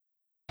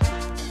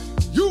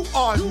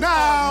are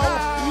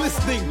now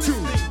listening to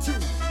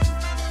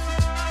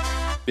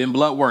Ben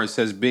Bloodworth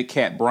says Big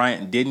Cat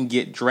Bryant didn't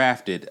get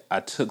drafted.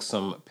 I took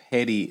some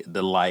petty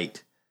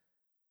delight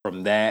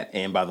from that,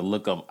 and by the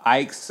look of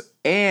Ike's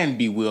and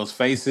B Wil's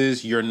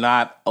faces, you're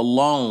not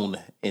alone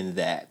in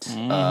that,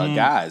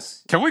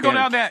 guys. Can we go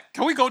down that?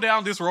 Can we go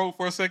down this road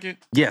for a second?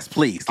 Yes,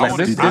 please. Let's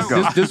do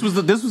This was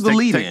the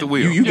lead. Take the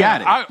wheel. You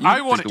got it.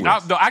 I want to.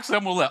 No, actually,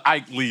 I'm gonna let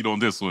Ike lead on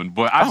this one,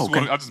 but I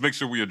just make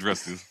sure we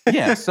address this.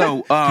 Yeah.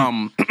 So,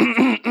 hold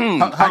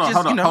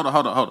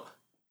on.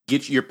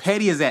 Get your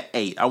petty is at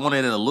 8. I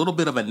wanted a little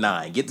bit of a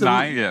 9. Get to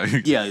 9, yeah.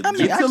 Get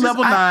to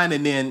level 9,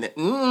 and then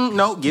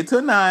get to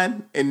a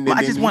 9, and then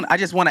I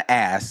just want to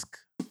ask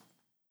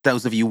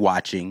those of you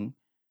watching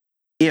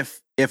if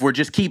we're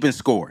just keeping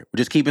score.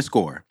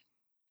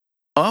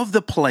 Of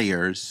the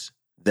players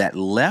that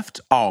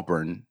left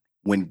Auburn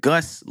when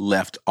Gus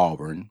left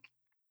Auburn,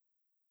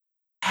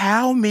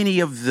 how many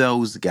of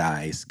those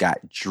guys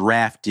got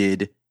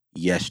drafted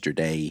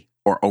yesterday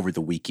or over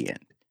the weekend?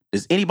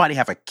 Does anybody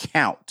have a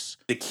count?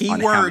 The key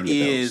word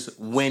is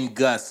when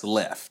Gus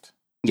left.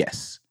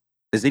 Yes.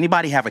 Does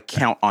anybody have a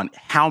count on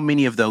how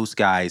many of those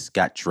guys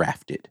got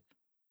drafted?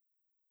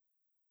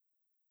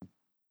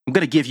 I'm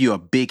going to give you a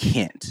big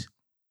hint.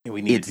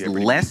 It's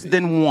less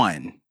than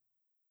 1.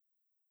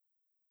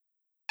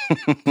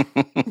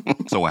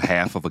 So a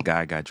half of a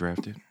guy got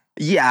drafted?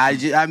 Yeah,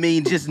 I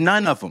mean, just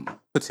none of them.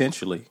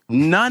 Potentially.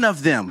 None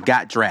of them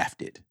got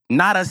drafted.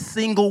 Not a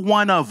single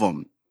one of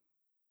them.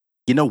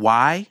 You know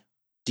why?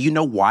 Do you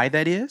know why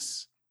that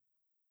is?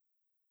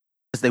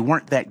 Because they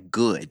weren't that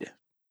good.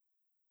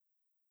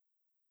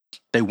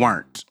 They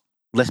weren't.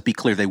 Let's be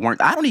clear, they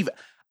weren't. I don't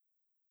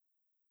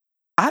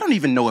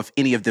even know if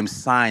any of them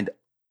signed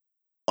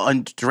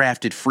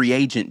undrafted free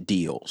agent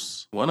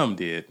deals. One of them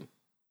did.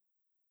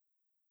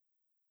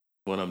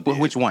 Well,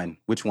 which one?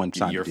 Which one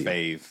signed your a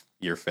deal?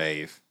 Your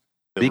fave.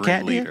 The Big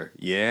Cat leader.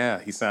 Yeah,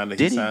 he signed a.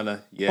 Did he?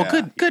 Yeah.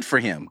 Well, good for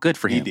him. Good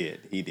for him.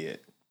 He did.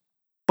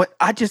 But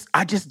I just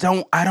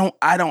don't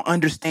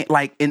understand.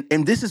 Like,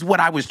 and this is what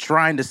I was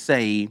trying to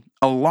say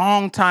a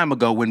long time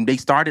ago when they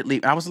started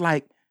leaving. I was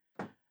like,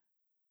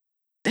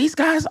 these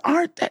guys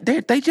aren't that.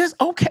 They just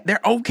okay. They're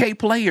okay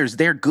players.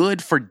 They're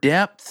good for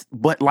depth,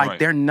 but like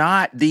they're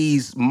not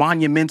these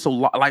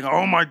monumental. Like,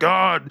 oh my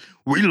God,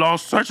 we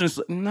lost such and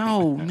such.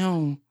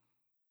 No.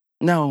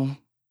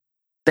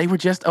 They were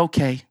just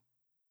okay.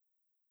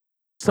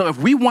 So if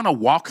we want to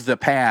walk the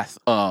path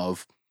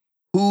of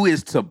who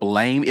is to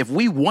blame, if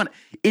you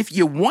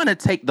want to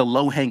take the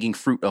low-hanging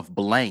fruit of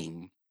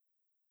blame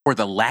for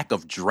the lack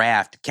of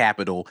draft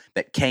capital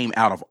that came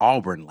out of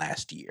Auburn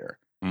last year,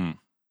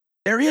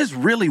 there is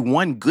really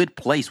one good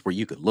place where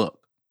you could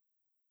look.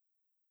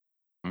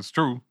 That's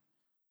true.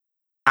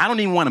 I don't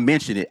even want to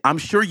mention it. I'm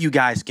sure you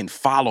guys can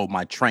follow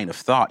my train of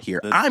thought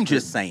here. I'm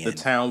just saying. The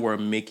town where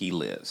Mickey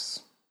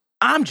lives.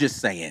 I'm just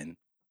saying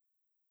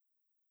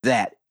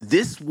that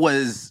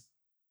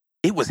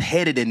it was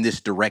headed in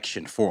this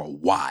direction for a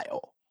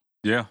while.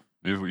 Yeah,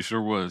 it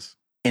sure was.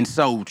 And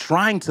so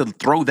trying to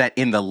throw that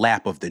in the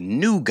lap of the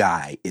new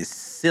guy is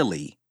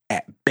silly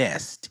at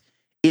best.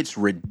 It's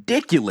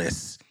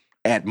ridiculous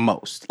at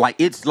most. Like,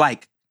 it's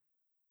like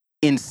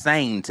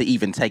insane to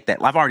even take that.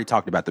 I've already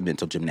talked about the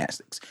mental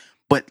gymnastics.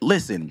 But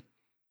listen,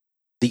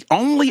 the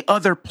only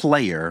other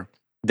player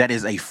that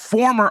is a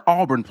former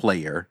Auburn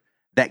player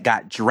that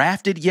got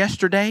drafted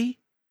yesterday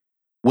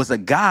was a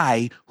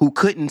guy who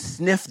couldn't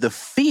sniff the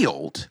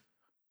field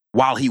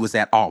while he was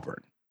at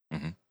Auburn.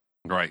 Mm-hmm.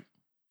 Right.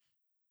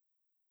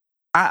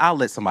 I'll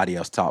let somebody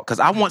else talk because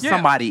I want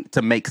somebody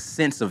to make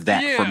sense of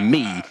that for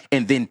me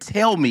and then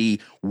tell me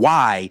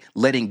why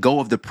letting go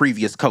of the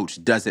previous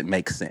coach doesn't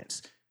make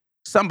sense.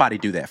 Somebody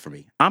do that for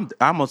me. I'm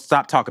going to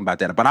stop talking about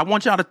that, but I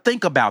want y'all to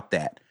think about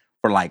that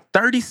for like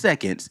 30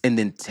 seconds and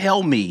then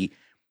tell me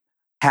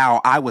how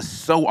I was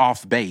so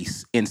off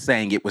base in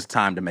saying it was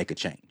time to make a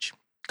change.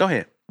 Go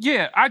ahead.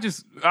 Yeah,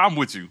 I'm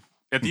with you.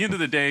 At the end of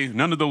the day,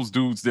 none of those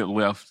dudes that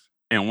left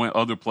and went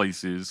other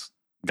places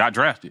got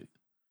drafted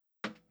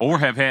or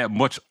have had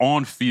much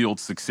on-field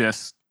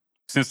success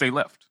since they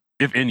left,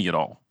 if any at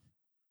all.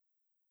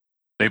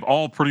 They've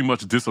all pretty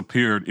much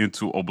disappeared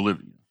into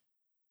oblivion.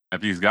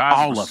 If these guys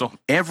all of them.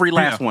 Every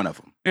last one of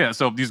them. Yeah,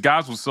 so if these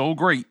guys were so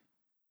great,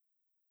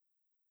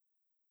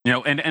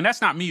 and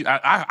that's not me.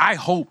 I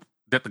hope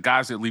that the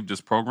guys that leave this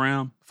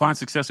program find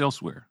success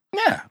elsewhere.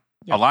 Yeah.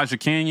 Elijah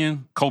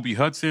Canyon, Kobe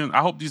Hudson.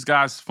 I hope these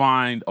guys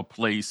find a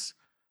place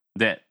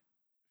that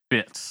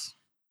fits.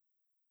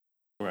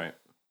 Right.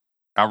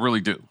 I really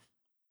do.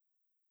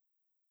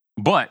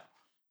 But,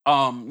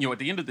 at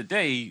the end of the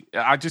day,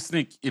 I just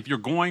think if you're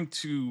going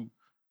to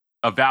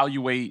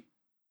evaluate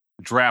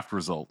draft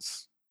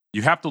results,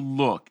 you have to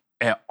look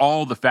at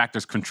all the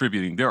factors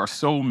contributing. There are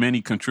so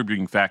many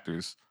contributing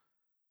factors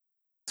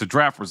to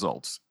draft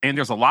results. And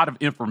there's a lot of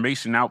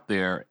information out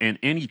there, and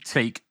any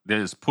take that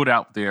is put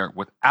out there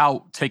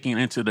without taking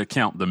into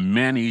account the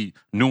many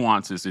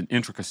nuances and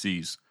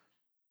intricacies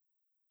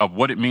of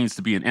what it means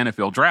to be an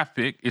NFL draft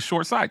pick is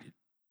short-sighted.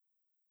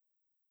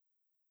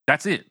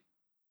 That's it.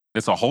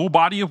 It's a whole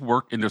body of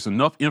work, and there's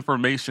enough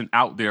information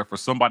out there for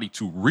somebody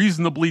to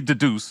reasonably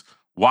deduce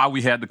why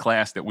we had the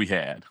class that we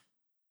had.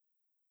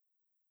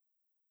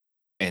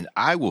 And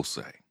I will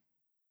say,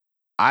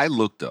 I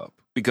looked up,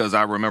 because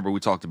I remember we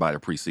talked about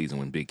it preseason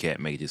when Big Cat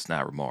made his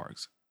snide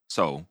remarks.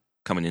 So,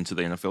 coming into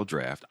the NFL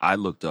draft, I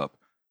looked up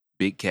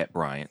Big Cat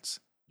Bryant's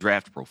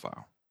draft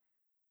profile.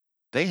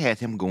 They had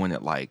him going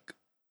at like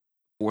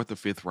 4th or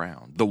 5th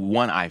round. The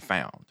one I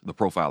found, the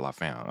profile I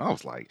found. I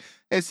was like,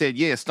 it said,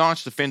 yeah,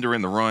 staunch defender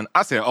in the run.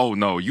 I said, oh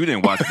no, you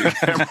didn't watch Big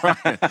Cat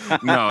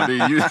Bryant. No,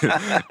 dude,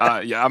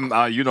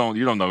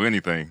 you don't know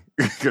anything.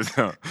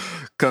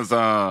 Because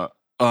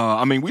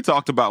I mean, we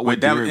talked about what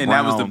that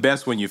was the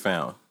best one you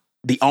found.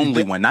 The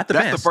only one, not the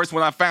best. That's the first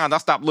one I found. I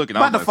stopped looking.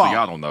 By default. So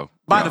y'all don't know.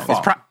 By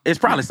default. It's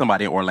probably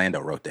somebody in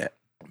Orlando wrote that.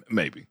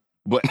 Maybe.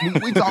 But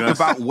we talked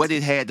about what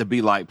it had to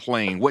be like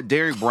playing, what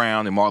Derrick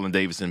Brown and Marlon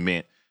Davidson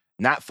meant,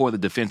 not for the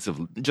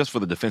just for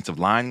the defensive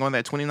line on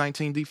that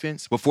 2019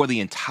 defense, but for the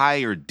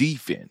entire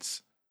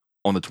defense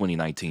on the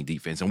 2019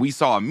 defense. And we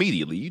saw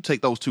immediately, you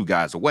take those two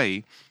guys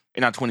away,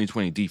 and our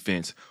 2020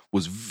 defense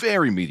was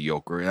very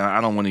mediocre. And I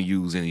don't want to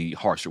use any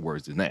harsher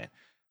words than that.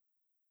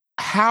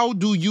 How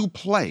do you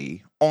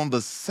play on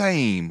the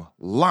same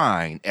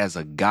line as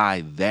a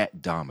guy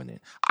that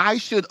dominant? I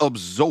should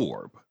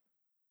absorb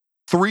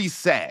 3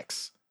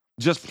 sacks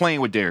just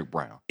playing with Derrick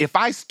Brown. If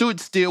I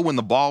stood still when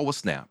the ball was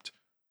snapped,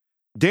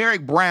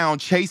 Derrick Brown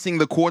chasing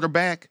the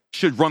quarterback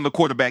should run the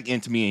quarterback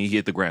into me and he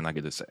hit the ground and I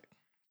get a sack.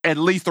 At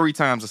least 3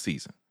 times a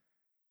season.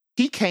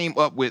 He came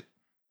up with,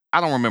 I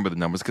don't remember the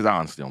numbers because I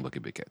honestly don't look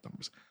at Big Cat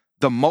numbers,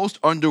 the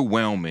most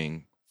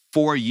underwhelming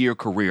 4-year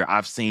career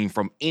I've seen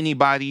from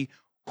anybody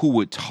who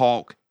would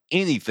talk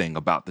anything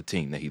about the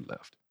team that he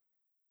left.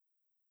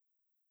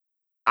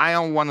 I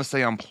don't want to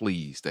say I'm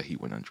pleased that he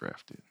went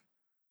undrafted.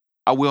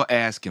 I will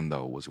ask him,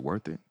 though, was it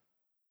worth it?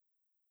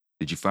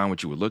 Did you find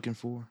what you were looking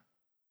for?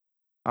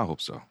 I hope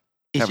so.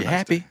 Is you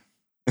happy?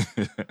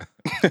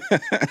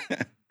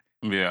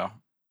 Yeah.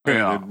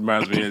 It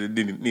reminds me of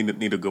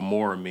need a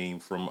Gamora meme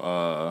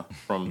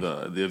from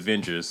the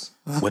Avengers.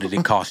 What did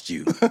it cost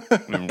you?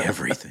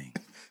 Everything.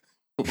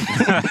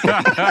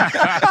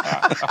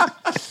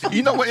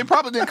 You know what? It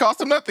probably didn't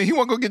cost him nothing. He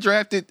wasn't going to get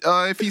drafted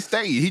if he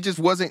stayed. He just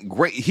wasn't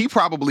great. He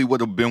probably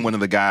would have been one of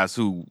the guys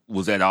who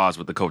was at odds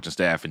with the coaching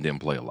staff and didn't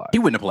play a lot. He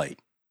wouldn't have played.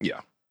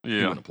 Yeah. He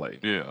wouldn't have played.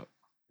 Yeah.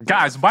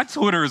 Guys, my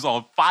Twitter is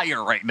on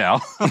fire right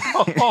now.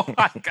 Oh,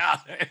 my God.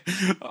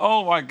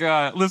 Oh, my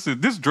God.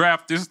 Listen, this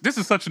draft, this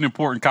is such an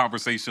important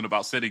conversation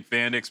about setting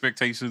fan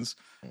expectations.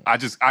 I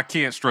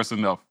can't stress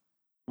enough,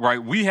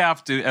 right? We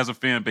have to, as a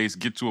fan base,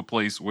 get to a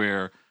place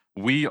where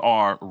we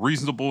are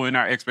reasonable in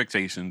our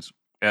expectations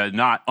and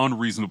not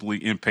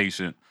unreasonably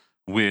impatient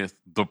with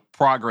the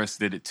progress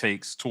that it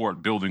takes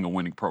toward building a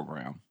winning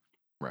program.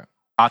 Right.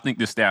 I think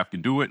this staff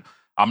can do it.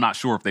 I'm not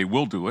sure if they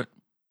will do it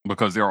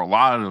because there are a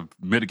lot of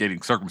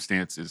mitigating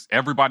circumstances.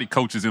 Everybody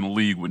coaches in a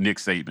league with Nick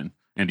Saban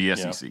in the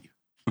SEC.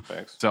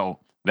 Thanks. So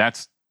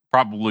that's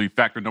probably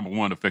factor number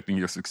 1 affecting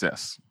your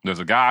success. There's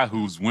a guy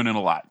who's winning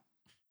a lot.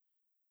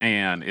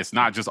 And it's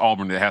not just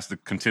Auburn that has to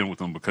contend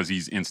with him because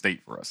he's in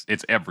state for us.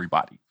 It's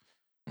everybody.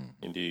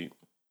 Indeed.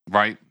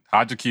 Right?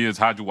 Hide your kids,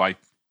 hide your wife.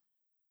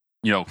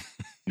 You know,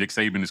 Nick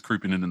Saban is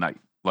creeping in the night.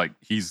 Like,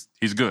 he's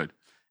good.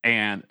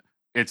 And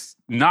it's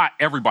not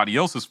everybody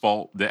else's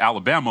fault that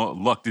Alabama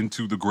lucked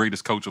into the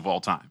greatest coach of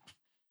all time.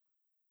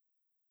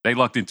 They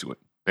lucked into it.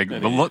 They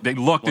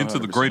lucked into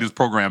the 100%. greatest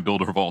program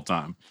builder of all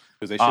time.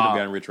 Because they should have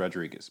gotten Rich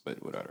Rodriguez,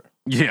 but whatever.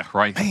 Yeah,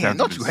 right. Man,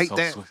 don't you hate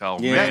that?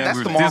 Yeah,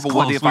 that's the Marvel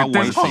what if I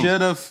want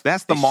to see.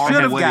 That's the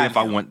Marvel what if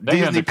I want. They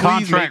had Disney, the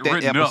please contract make that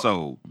written up.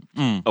 episode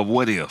of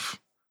what if.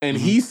 And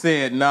he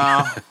said,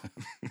 nah,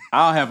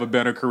 I'll have a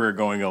better career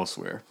going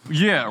elsewhere.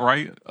 Yeah,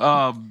 right.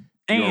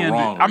 And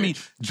wrong, I mean,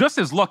 Rich. just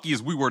as lucky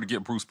as we were to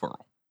get Bruce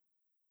Pearl,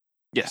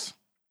 Yes.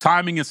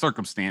 timing and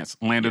circumstance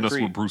landed us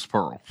Agreed. with Bruce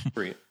Pearl.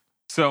 Free.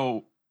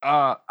 So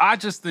I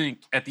just think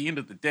at the end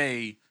of the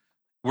day,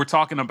 we're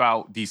talking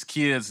about these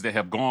kids that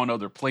have gone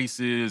other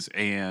places.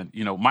 And,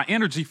 you know, my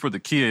energy for the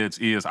kids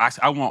is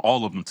I want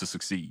all of them to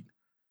succeed.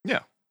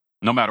 Yeah.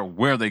 No matter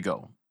where they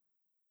go.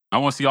 I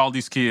want to see all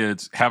these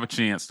kids have a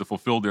chance to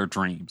fulfill their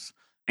dreams.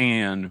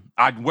 And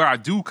where I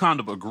do kind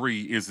of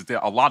agree is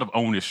that a lot of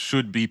onus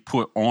should be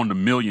put on the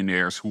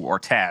millionaires who are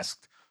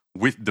tasked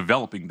with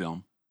developing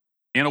them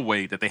in a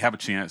way that they have a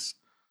chance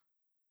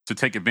to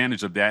take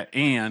advantage of that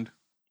and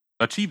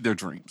achieve their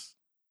dreams.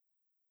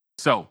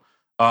 So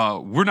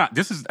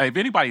if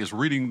anybody is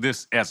reading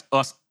this as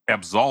us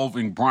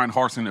absolving Bryan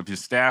Harsin of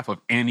his staff of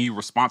any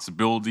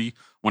responsibility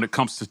when it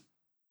comes to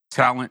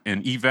talent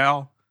and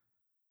eval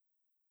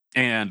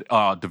and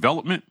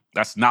development,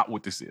 that's not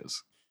what this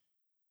is.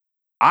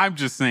 I'm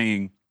just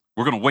saying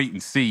we're going to wait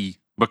and see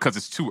because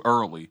it's too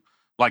early.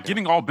 Like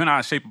getting all bent out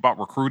of shape about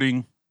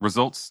recruiting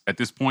results at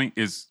this point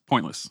is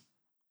pointless.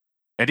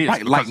 It is.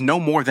 Right, like no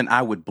more than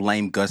I would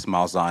blame Gus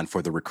Malzahn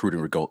for the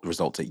recruiting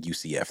results at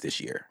UCF this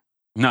year.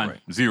 None. Right.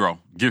 Zero.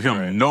 Give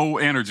him no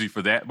energy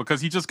for that because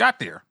he just got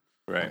there.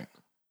 Right.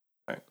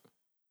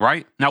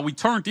 Right? Now, we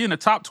turned in a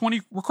top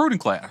 20 recruiting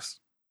class.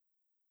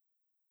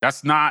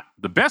 That's not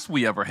the best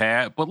we ever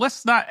had, but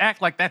let's not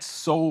act like that's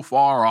so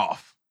far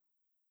off.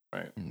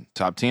 Right.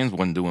 Top 10s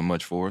wasn't doing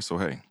much for us, so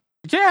hey.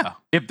 Yeah.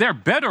 If they're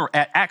better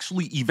at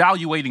actually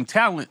evaluating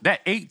talent,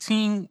 that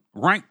 18th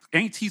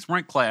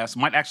ranked class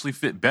might actually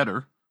fit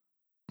better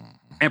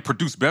and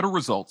produce better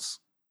results.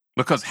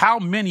 Because how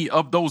many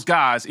of those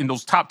guys in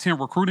those top 10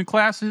 recruiting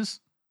classes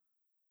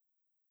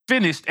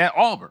finished at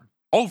Auburn?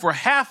 Over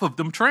half of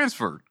them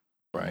transferred.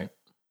 Right.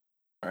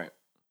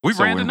 We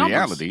So ran the in numbers.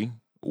 reality,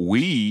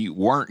 we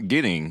weren't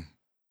getting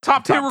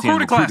Top 10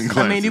 recruiting classes.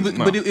 I mean,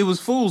 no. but it was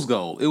fool's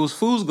gold. It was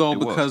fool's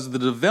gold It was. because the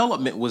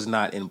development was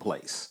not in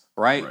place,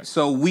 right? Right.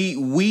 So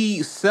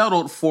we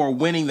settled for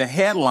winning the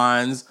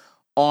headlines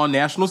on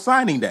National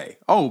Signing Day.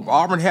 Oh,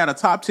 Auburn had a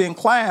top 10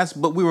 class,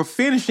 but we were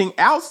finishing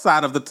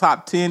outside of the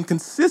top 10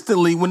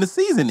 consistently when the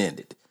season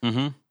ended.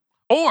 Mm-hmm.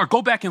 Or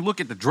go back and look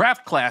at the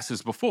draft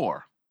classes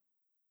before.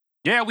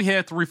 Yeah, we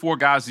had 3-4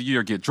 guys a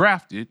year get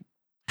drafted.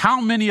 How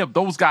many of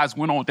those guys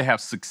went on to have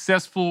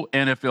successful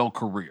NFL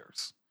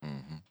careers?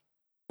 Mm-hmm.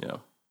 Yeah.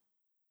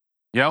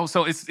 You know,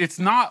 so it's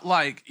not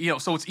like, you know,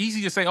 so it's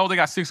easy to say, oh, they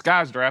got 6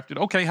 guys drafted.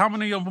 Okay, how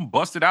many of them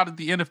busted out of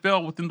the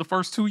NFL within the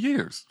first 2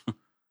 years?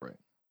 Right.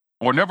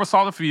 Or never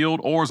saw the field,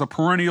 or is a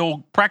perennial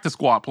practice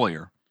squad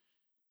player.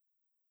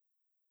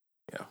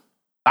 Yeah.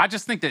 I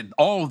just think that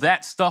all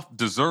that stuff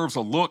deserves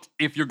a look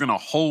if you're going to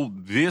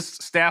hold this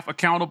staff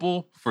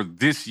accountable for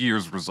this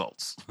year's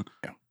results.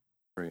 Yeah.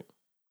 Right.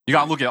 You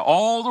got to look at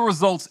all the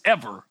results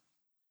ever.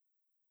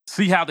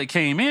 See how they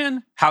came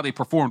in, how they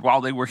performed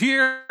while they were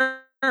here,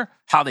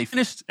 how they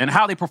finished, and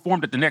how they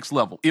performed at the next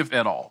level, if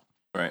at all.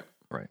 Right.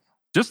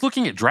 Just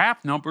looking at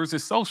draft numbers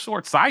is so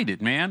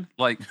short-sighted, man.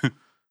 Like,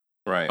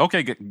 Right.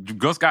 okay,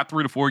 Gus got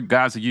 3 to 4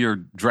 guys a year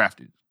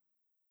drafted.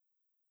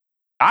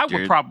 I would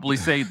Jared. probably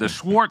say the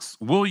Schwartz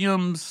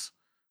Williams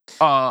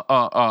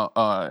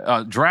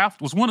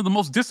draft was one of the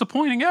most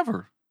disappointing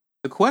ever.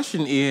 The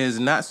question is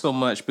not so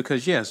much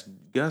because, yes,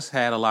 Gus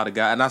had a lot of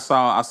guys, and I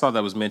saw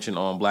that was mentioned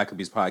on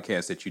Blackaby's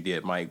podcast that you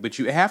did, Mike, but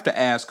you have to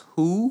ask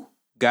who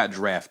got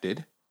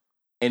drafted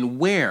and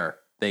where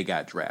they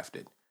got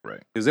drafted.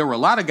 Right. Because there were a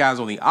lot of guys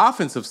on the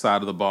offensive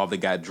side of the ball that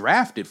got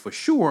drafted for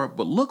sure,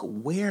 but look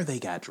where they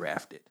got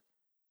drafted.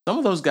 Some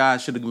of those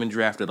guys should have been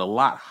drafted a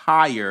lot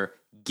higher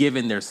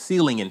given their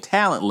ceiling and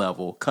talent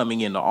level coming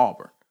into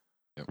Auburn.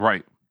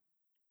 Right.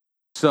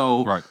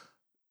 So Right.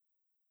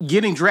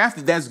 getting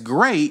drafted, that's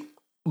great,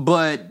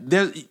 but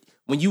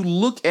when you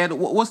look at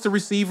what's the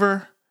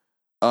receiver?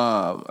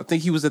 I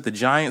think he was at the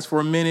Giants for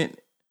a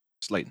minute.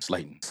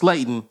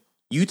 Slayton.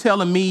 You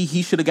telling me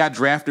he should have got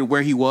drafted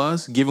where he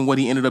was, given what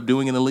he ended up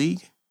doing in the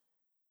league?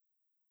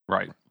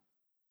 Right.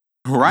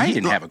 Right? He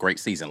didn't have a great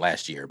season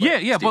last year.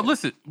 But Yeah, still. but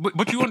listen,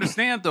 but you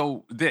understand,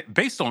 though, that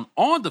based on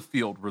the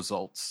field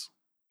results,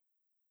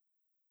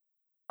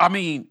 I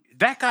mean,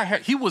 that guy,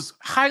 he was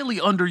highly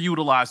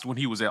underutilized when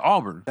he was at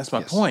Auburn. That's my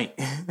Yes. point.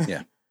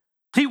 Yeah.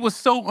 He was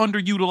so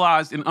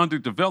underutilized and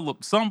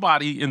underdeveloped.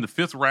 Somebody in the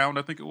 5th round,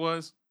 I think it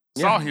was,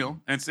 saw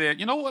him and said,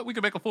 you know what, we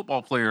could make a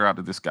football player out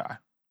of this guy.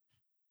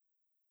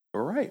 All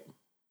right.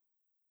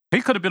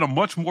 He could have been a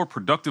much more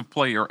productive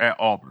player at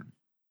Auburn.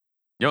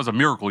 It was a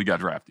miracle he got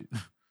drafted.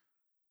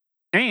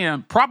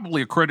 And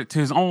probably a credit to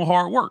his own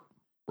hard work.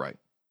 Right.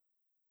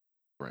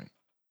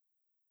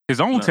 His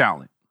own No.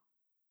 talent.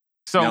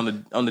 So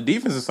Now, on the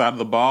defensive side of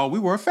the ball, we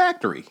were a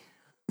factory.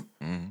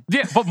 Mm-hmm.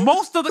 yeah, but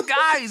most of the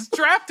guys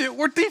drafted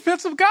were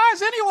defensive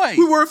guys anyway.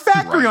 We were a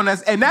factory Right. on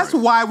that, and that's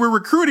why we're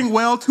recruiting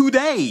well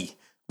today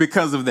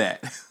because of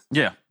that.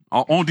 Yeah,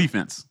 on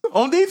defense.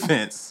 On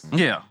defense,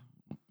 Yeah.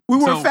 we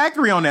were So- a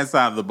factory on that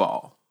side of the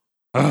ball.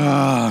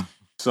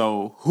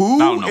 So I who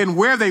don't know. and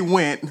where they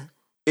went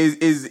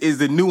is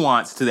the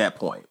nuance to that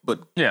point. But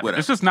Yeah, whatever.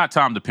 it's just not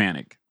time to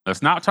panic.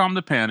 It's not time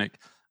to panic.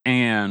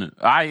 And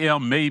I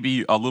am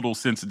maybe a little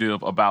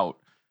sensitive about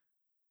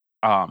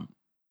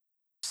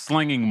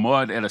slinging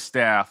mud at a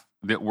staff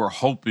that we're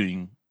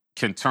hoping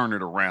can turn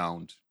it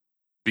around,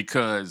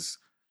 because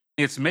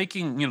it's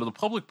making, the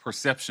public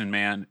perception,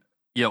 man,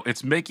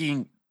 it's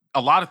making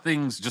a lot of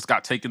things just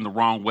got taken the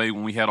wrong way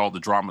when we had all the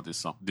drama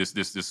this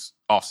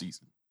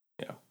offseason.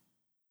 Yeah.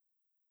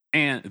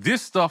 And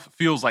this stuff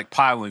feels like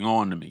piling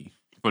on to me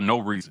for no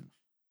reason.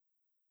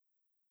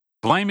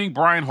 Blaming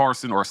Bryan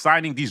Harsin or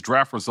assigning these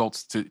draft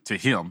results to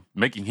him,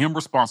 making him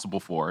responsible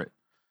for it,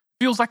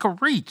 feels like a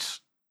reach.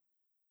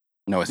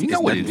 No, it You know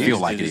what doesn't it feel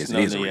is. like it is. It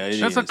is a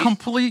reach. That's a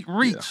complete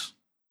reach.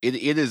 It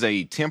is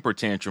a temper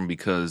tantrum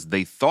because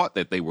they thought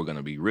that they were going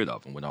to be rid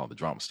of him when all the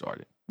drama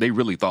started. They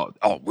really thought,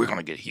 oh, we're going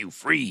to get Hugh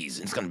Freeze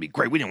and it's going to be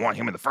great. We didn't want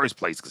him in the first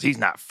place because he's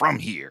not from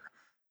here.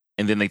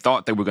 And then they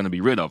thought they were going to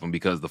be rid of him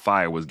because the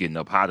fire was getting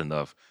up hot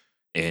enough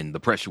and the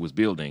pressure was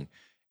building.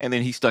 And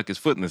then he stuck his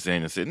foot in the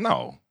sand and said,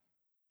 no.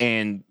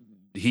 And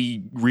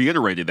he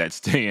reiterated that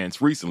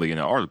stance recently in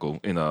an article,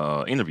 in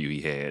an interview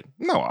he had.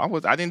 No,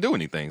 I didn't do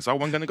anything, so I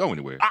wasn't going to go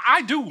anywhere.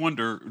 I do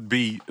wonder,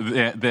 B,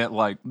 that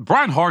like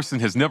Bryan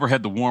Harsin has never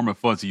had the warm and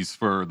fuzzies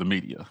for the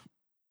media.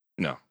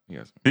 No,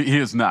 yes. He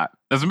is not.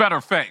 As a matter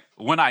of fact,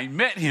 when I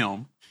met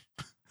him,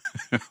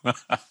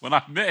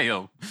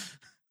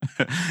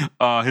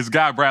 his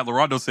guy Brad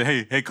Larondo said,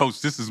 "Hey,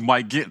 coach, this is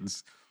Mike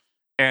Gittins,"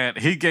 and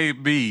he gave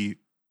me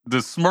the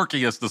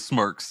smirkiest of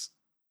smirks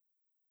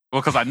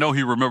because I know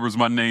he remembers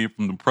my name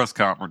from the press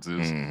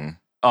conferences.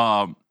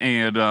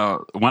 And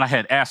when I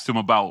had asked him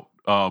about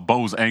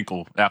Bo's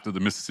ankle after the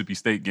Mississippi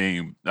State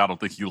game, I don't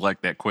think he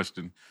liked that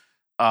question.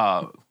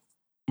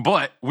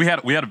 But we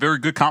had a very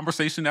good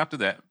conversation after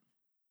that,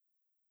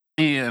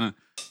 and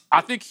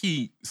I think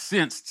he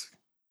sensed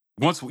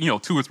once 2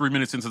 or 3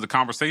 minutes into the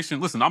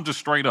conversation. Listen, I'm just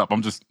straight up.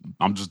 I'm just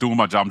doing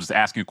my job. I'm just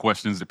asking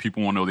questions that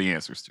people want to know the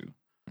answers to.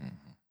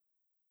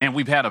 And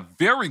we've had a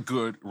very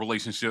good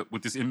relationship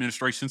with this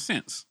administration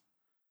since.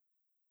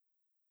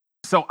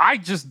 So I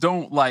just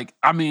don't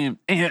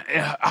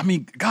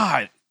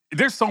God,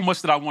 there's so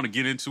much that I want to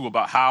get into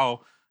about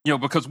how,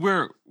 because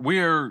we're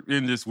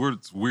in this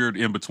weird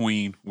in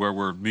between where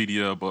we're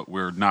media, but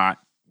we're not.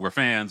 We're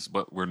fans,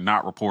 but we're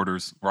not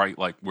reporters, right?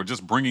 Like, we're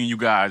just bringing you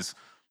guys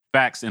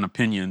facts and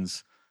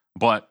opinions,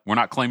 but we're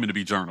not claiming to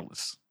be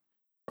journalists.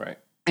 Right.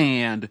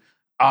 And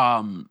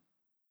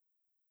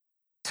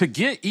to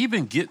get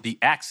the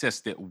access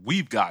that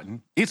we've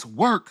gotten, it's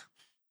work.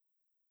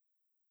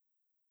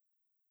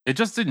 It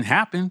just didn't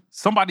happen.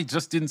 Somebody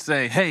just didn't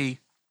say, "Hey,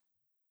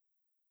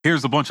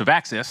 here's a bunch of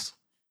access.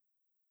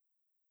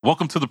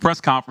 Welcome to the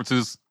press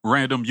conferences,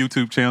 random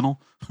YouTube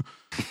channel."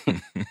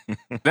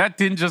 That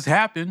didn't just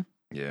happen.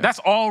 Yeah. That's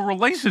all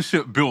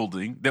relationship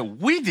building that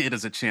we did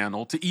as a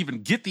channel to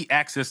even get the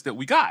access that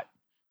we got.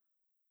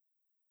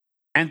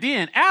 And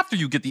then after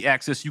you get the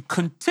access, you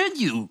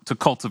continue to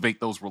cultivate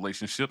those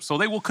relationships so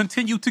they will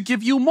continue to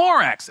give you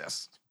more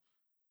access.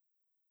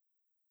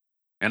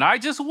 And I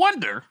just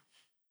wonder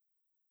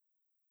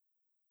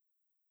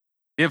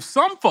if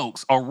some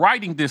folks are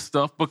writing this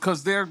stuff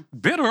because they're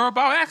bitter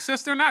about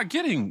access they're not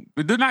getting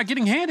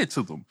handed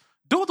to them.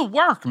 Do the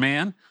work,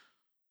 man.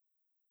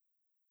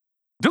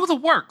 Do the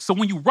work. So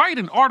when you write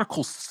an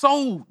article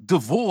so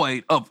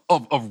devoid of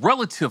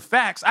relative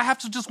facts, I have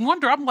to just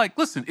wonder. I'm like,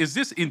 listen, is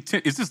this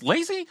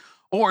lazy,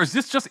 or is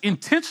this just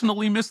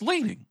intentionally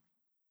misleading?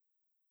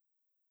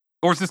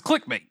 Or is this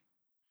clickbait?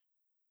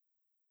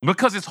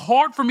 Because it's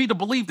hard for me to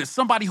believe that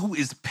somebody who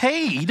is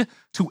paid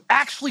to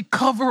actually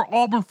cover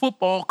Auburn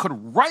football could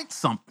write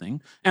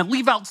something and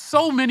leave out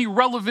so many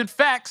relevant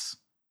facts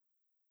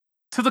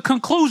to the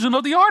conclusion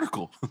of the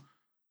article.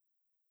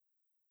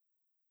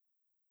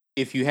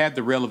 If you had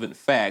the relevant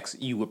facts,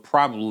 you would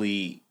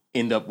probably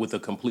end up with a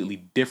completely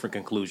different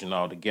conclusion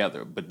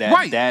altogether. But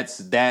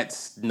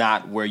that's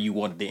not where you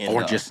wanted to end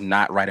up. Or just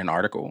not write an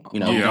article.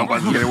 It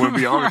wouldn't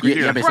be an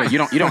article. So you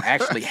don't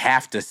actually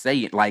have to say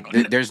it. Like,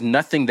 there's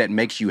nothing that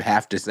makes you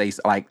have to say.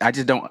 Like, I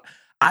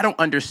don't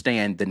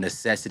understand the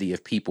necessity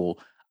of people.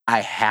 I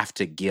have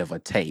to give a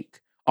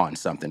take on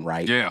something,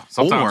 right? Yeah.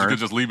 Sometimes you could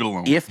just leave it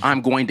alone. If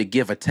I'm going to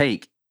give a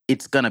take,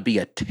 it's gonna be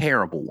a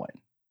terrible one.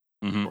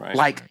 Mm-hmm.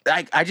 Right.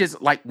 I just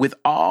with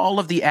all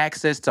of the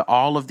access to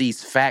all of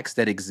these facts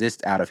that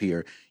exist out of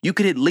here, you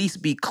could at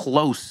least be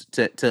close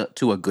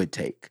to a good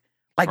take.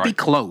 Be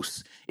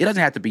close. It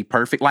doesn't have to be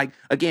perfect. Like,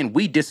 again,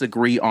 we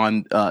disagree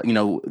on,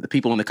 the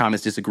people in the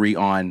comments disagree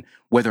on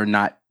whether or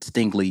not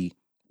Stingley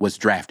was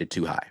drafted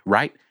too high,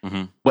 right?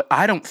 Mm-hmm. But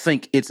I don't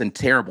think it's a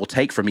terrible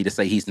take for me to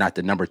say he's not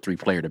the number 3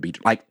 player to be.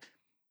 Like,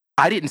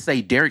 I didn't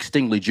say Derek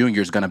Stingley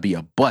Jr. is going to be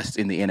a bust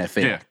in the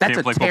NFL. Yeah, that's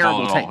a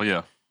terrible take.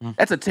 Yeah.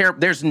 That's a terrible.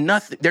 There's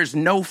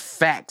no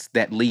facts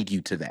that lead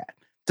you to that.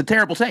 It's a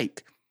terrible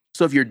take.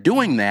 So if you're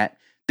doing that,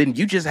 then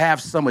you just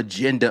have some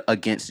agenda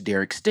against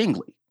Derek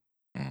Stingley.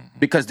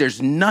 Because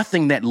there's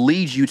nothing that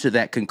leads you to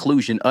that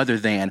conclusion other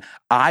than,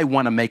 I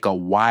want to make a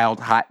wild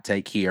hot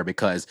take here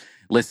because,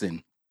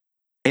 listen,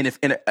 and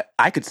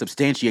I could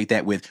substantiate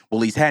that with,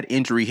 well, he's had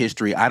injury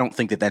history. I don't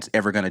think that that's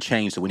ever going to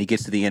change. So when he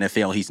gets to the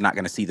NFL, he's not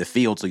going to see the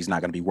field, so he's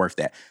not going to be worth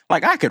that.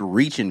 Like, I could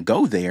reach and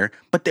go there,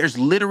 but there's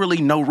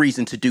literally no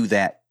reason to do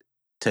that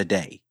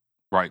today.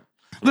 Right.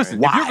 Listen,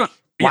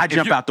 why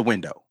jump out the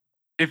window?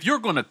 If you're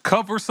going to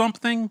cover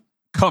something,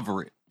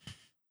 cover it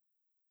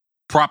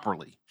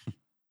properly.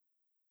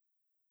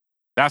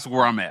 That's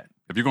where I'm at.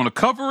 If you're going to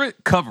cover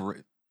it, cover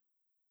it.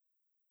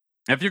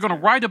 If you're going to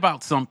write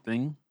about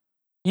something,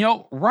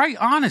 write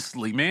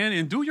honestly, man,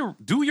 and do your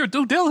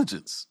due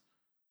diligence.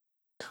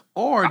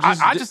 Or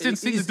just, I just didn't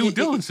see the due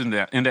diligence in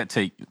that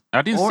take.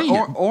 I didn't see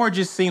it. Or it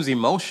just seems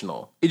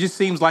emotional. It just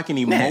seems like an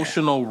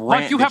emotional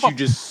rant you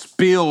just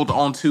spilled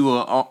onto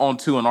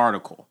an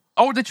article.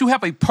 Or that you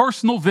have a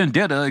personal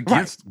vendetta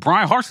against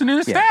Bryan Harsin and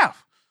his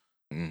staff.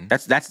 Mm-hmm.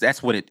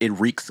 That's what it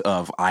reeks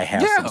of. I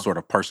have some sort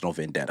of personal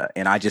vendetta,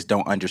 and I just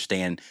don't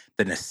understand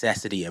the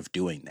necessity of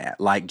doing that.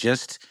 Like,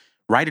 just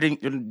write it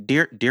in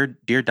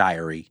dear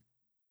diary,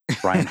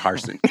 Bryan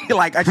Harsin.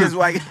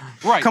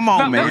 Come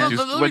on, man.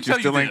 But you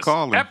still ain't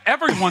calling.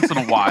 Every once in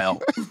a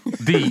while,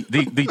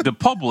 the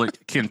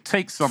public can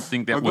take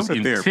something that was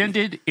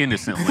intended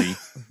innocently,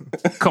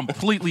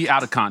 completely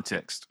out of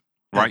context.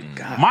 Right?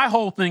 My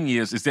whole thing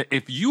is that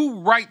if you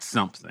write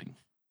something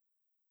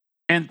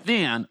and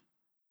then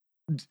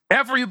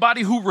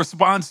everybody who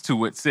responds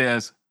to it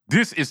says,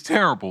 this is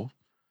terrible,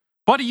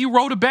 Buddy, you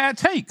wrote a bad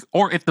take,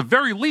 or at the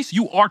very least,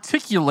 you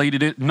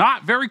articulated it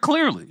not very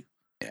clearly.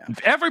 Yeah.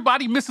 If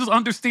everybody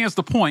misunderstands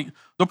the point,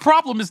 the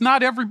problem is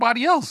not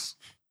everybody else.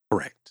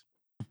 Correct.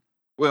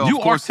 Well, You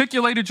of course,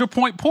 articulated your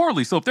point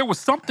poorly. So if there was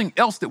something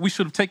else that we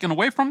should have taken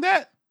away from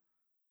that,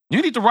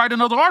 you need to write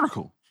another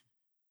article.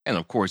 and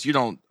of course,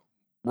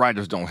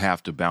 writers don't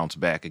have to bounce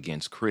back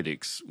against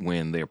critics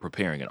when they're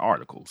preparing an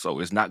article. So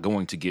it's not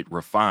going to get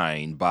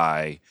refined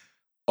by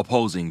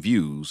opposing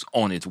views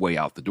on its way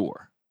out the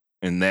door.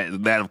 And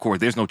that of course,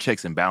 there's no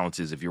checks and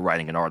balances if you're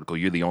writing an article.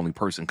 You're the only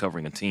person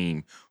covering a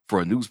team for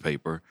a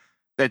newspaper.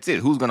 That's it.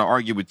 Who's going to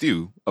argue with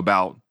you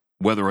about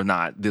whether or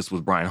not this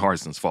was Bryan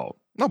Harsin's fault?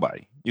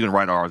 Nobody. You're going to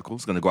write an article.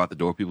 It's going to go out the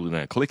door. People are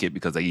going to click it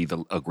because they either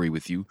agree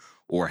with you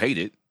or hate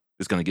it.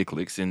 It's going to get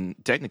clicks. And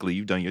technically,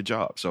 you've done your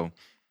job. So,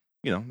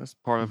 that's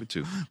part of it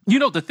too.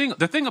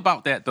 The thing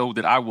about that, though,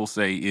 that I will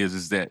say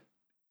is that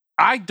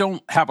I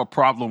don't have a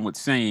problem with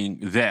saying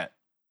that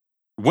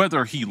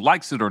whether he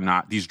likes it or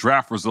not, these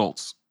draft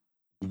results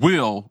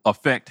will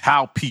affect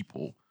how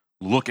people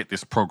look at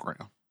this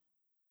program.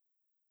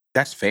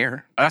 That's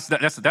fair. That's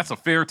a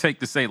fair take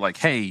to say, like,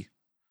 hey,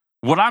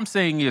 what I'm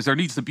saying is there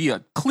needs to be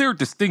a clear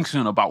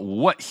distinction about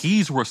what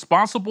he's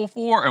responsible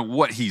for and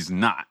what he's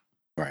not.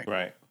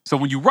 Right. So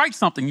when you write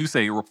something, you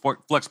say it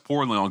reflects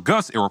poorly on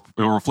Gus, it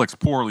reflects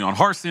poorly on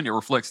Harsin, it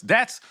reflects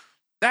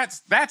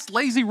that's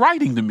lazy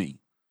writing to me.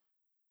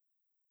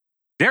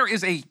 There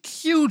is a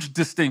huge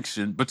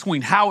distinction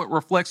between how it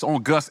reflects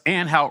on Gus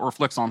and how it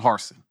reflects on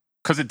Harsin,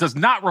 because it does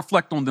not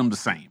reflect on them the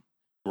same.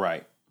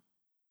 Right.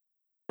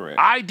 Correct.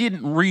 I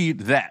didn't read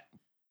that.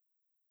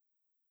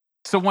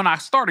 So when I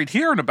started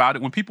hearing about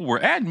it, when people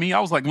were adding me, I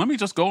was like, let me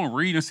just go and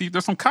read and see if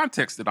there's some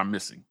context that I'm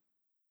missing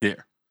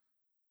here.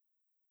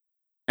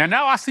 And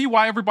now I see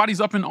why everybody's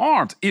up in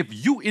arms. If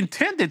you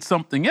intended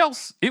something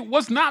else, it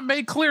was not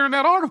made clear in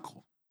that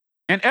article.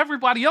 And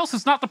everybody else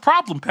is not the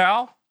problem,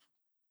 pal.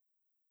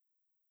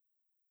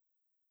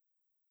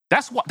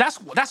 That's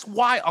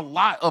why a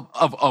lot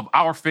of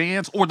our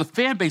fans, or the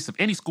fan base of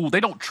any school, they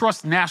don't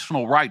trust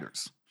national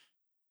writers.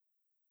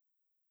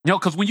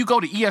 Because when you go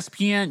to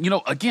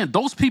ESPN, again,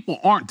 those people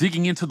aren't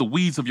digging into the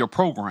weeds of your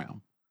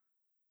program.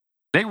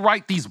 They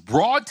write these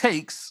broad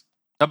takes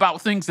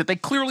about things that they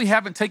clearly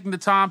haven't taken the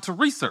time to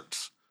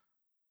research.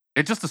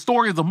 It's just the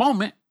story of the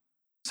moment,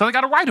 so they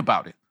got to write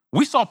about it.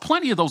 We saw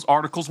plenty of those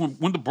articles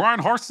when the Bryan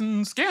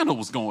Harsin scandal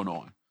was going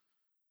on.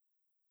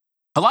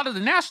 A lot of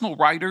the national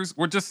writers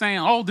were just saying,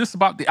 oh, this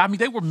about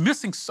they were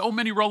missing so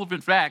many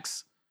relevant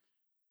facts.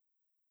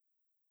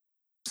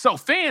 So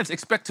fans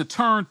expect to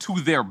turn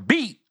to their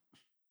beat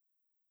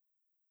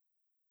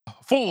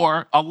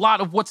for a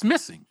lot of what's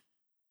missing.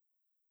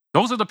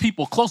 Those are the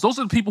people close. Those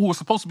are the people who are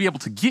supposed to be able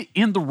to get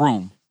in the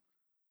room,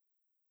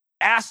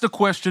 ask the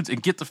questions,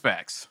 and get the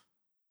facts.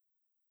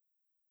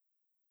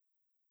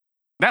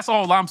 That's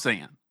all I'm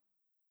saying.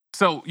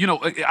 So,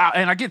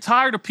 I get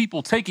tired of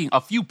people taking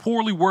a few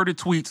poorly worded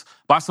tweets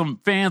by some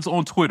fans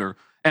on Twitter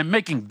and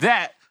making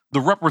that the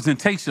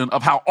representation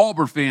of how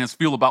Auburn fans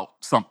feel about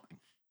something.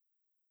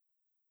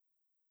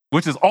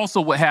 Which is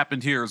also what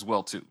happened here as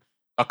well, too.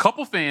 A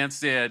couple fans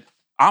said,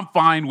 I'm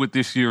fine with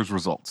this year's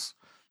results.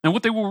 And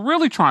what they were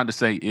really trying to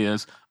say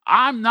is,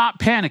 I'm not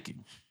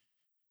panicking.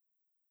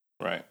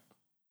 Right.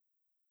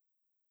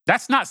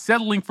 That's not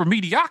settling for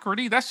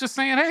mediocrity. That's just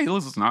saying, hey,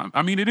 listen,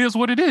 it is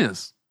what it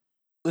is.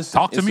 Listen,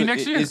 talk to me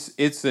next year.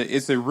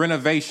 It's a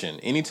renovation.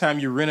 Anytime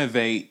you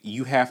renovate,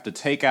 you have to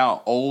take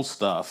out old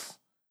stuff,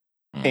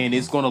 and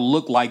it's going to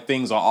look like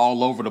things are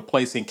all over the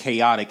place and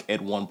chaotic at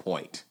one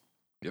point.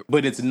 Yep.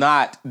 But it's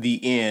not the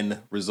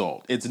end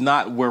result. It's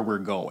not where we're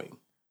going.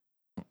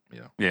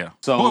 Yeah.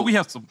 So boy, we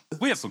have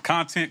some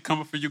content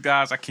coming for you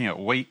guys. I can't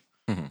wait.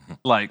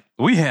 Like,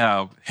 we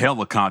have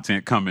hella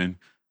content coming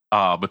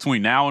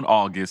between now and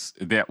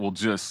August that will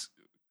just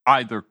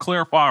either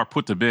clarify or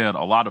put to bed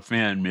a lot of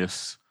fan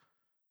myths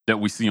that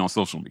we see on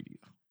social media.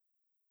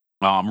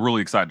 I'm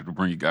really excited to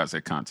bring you guys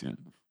that content.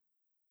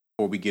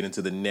 Before we get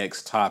into the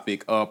next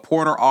topic,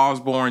 Porter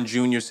Osborne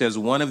Jr. says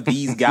one of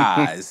these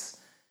guys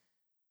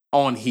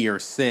on here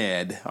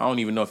said, I don't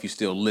even know if you're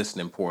still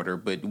listening, Porter,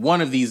 but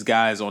one of these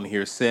guys on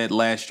here said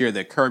last year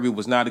that Kirby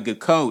was not a good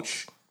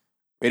coach.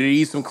 Ready to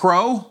eat some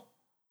crow?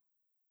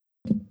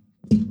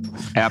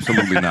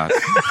 Absolutely not.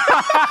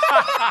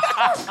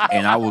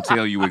 And I will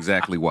tell you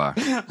exactly why.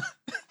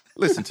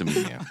 Listen to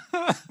me, man.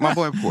 My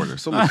boy Porter.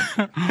 So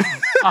listen.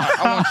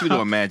 I want you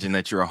to imagine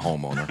that you're a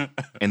homeowner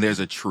and there's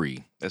a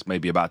tree that's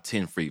maybe about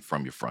 10 feet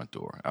from your front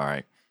door, all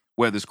right?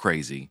 Weather's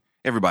crazy.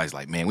 Everybody's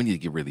like, man, we need to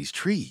get rid of these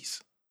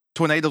trees.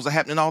 Tornadoes are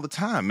happening all the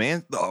time,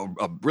 man.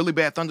 A really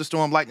bad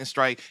thunderstorm, lightning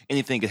strike,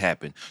 anything could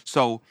happen.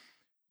 So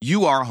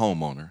you are a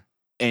homeowner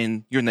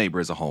and your neighbor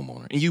is a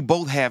homeowner, and you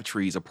both have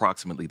trees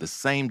approximately the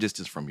same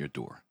distance from your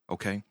door,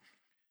 okay?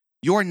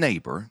 Your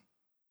neighbor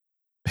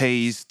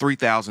pays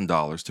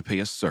 $3,000 to pay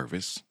a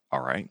service,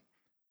 all right,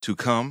 to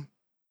come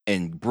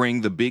and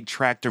bring the big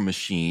tractor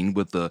machine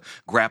with the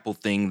grapple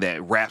thing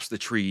that wraps the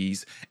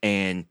trees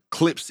and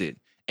clips it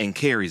and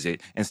carries it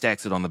and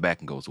stacks it on the back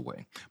and goes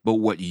away. But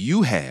what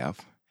you have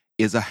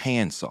is a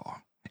handsaw.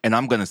 And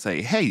I'm going to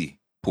say, hey,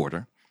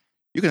 Porter,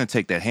 you're going to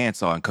take that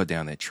handsaw and cut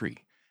down that tree.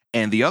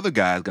 And the other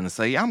guy is going to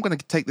say, I'm going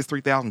to take this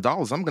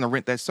 $3,000. I'm going to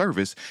rent that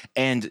service.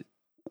 And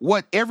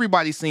what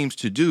everybody seems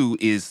to do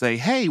is say,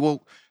 hey,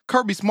 well,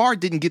 Kirby Smart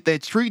didn't get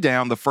that tree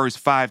down the first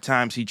 5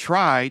 times he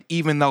tried,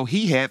 even though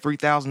he had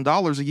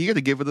 $3,000 a year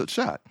to give it a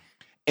shot.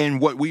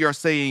 And what we are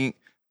saying,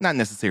 not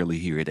necessarily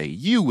here at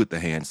AU with the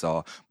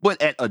handsaw,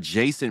 but at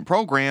adjacent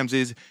programs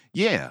is,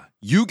 yeah,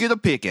 you get a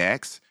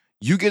pickaxe,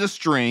 you get a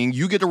string,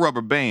 you get a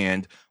rubber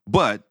band,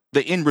 but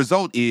the end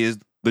result is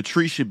the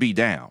tree should be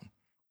down.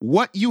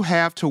 What you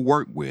have to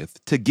work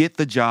with to get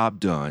the job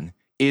done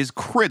is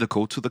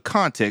critical to the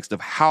context of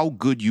how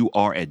good you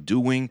are at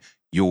doing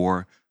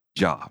your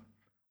job.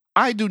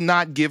 I do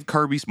not give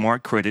Kirby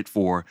Smart credit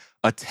for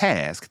a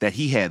task that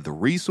he had the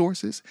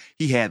resources,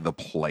 he had the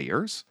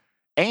players,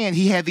 and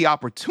he had the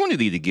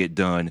opportunity to get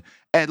done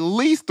at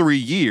least 3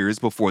 years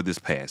before this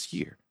past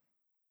year.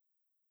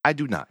 I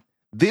do not.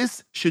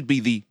 This should be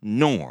the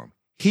norm.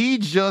 He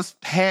just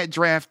had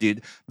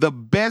drafted the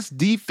best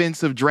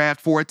defensive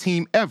draft for a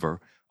team ever,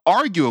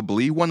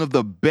 arguably one of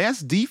the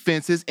best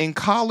defenses in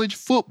college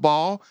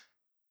football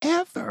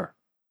ever.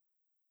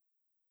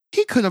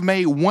 He could have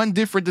made one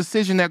different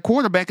decision at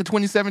quarterback in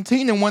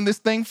 2017 and won this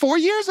thing 4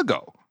 years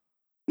ago.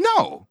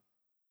 No,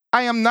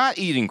 I am not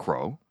eating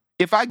crow.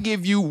 If I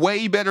give you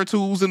way better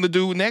tools than the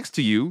dude next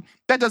to you,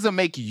 that doesn't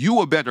make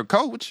you a better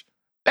coach.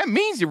 That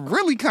means you're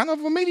really kind of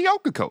a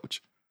mediocre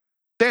coach.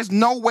 There's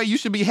no way you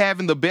should be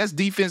having the best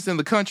defense in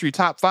the country,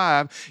 top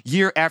 5,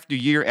 year after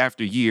year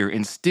after year,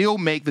 and still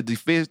make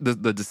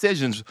the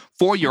decisions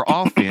for your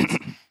offense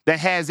that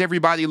has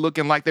everybody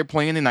looking like they're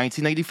playing in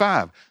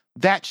 1985.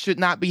 That should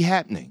not be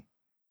happening.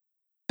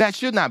 That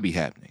should not be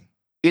happening.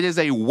 It is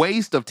a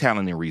waste of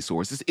talent and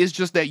resources. It's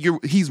just that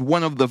he's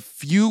one of the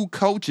few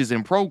coaches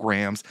and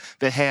programs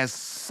that has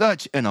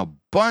such an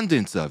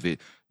abundance of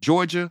it.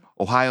 Georgia,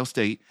 Ohio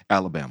State,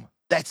 Alabama.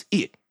 That's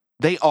it.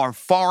 They are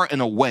far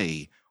and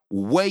away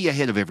way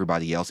ahead of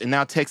everybody else. And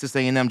now Texas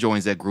A&M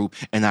joins that group,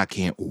 and I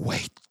can't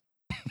wait.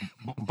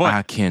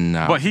 I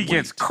cannot But he wait.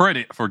 gets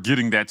credit for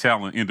getting that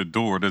talent in the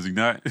door, does he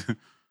not?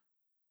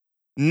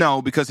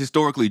 No, because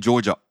historically,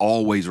 Georgia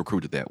always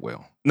recruited that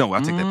well. No, I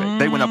take that back.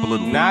 They went up a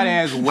little. Not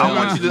as well.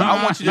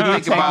 I want you to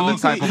think about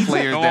the type of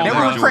players that They were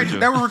were in recruiting. Georgia.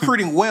 They were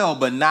recruiting well,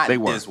 but not They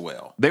were. as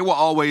well. They were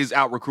always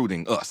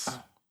out-recruiting us.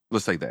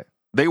 Let's say that.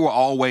 They were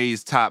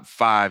always top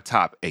 5,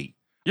 top 8.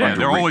 Yeah,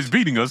 they're Rick. always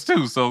beating us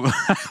too. So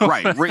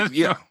Right, Rick,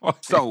 yeah.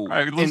 So,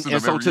 I lose to them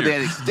and so every to year.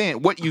 that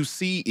extent, what you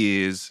see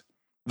is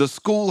the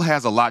school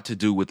has a lot to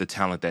do with the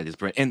talent that is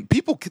brought. And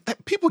people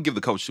give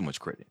the coach too much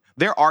credit.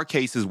 There are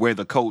cases where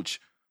the coach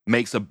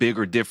makes a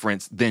bigger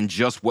difference than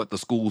just what the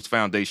school's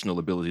foundational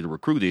ability to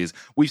recruit is.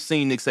 We've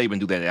seen Nick Saban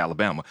do that at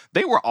Alabama.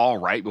 They were all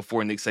right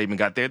before Nick Saban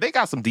got there. They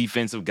got some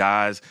defensive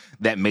guys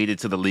that made it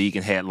to the league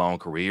and had long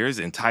careers,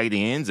 and tight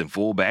ends and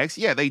fullbacks.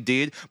 Yeah, they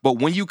did. But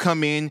when you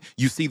come in,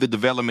 you see the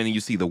development and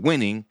you see the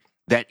winning,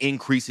 that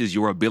increases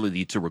your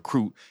ability to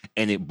recruit,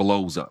 and it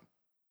blows up.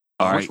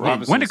 All right.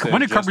 When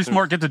did Kirby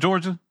Smart get to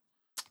Georgia?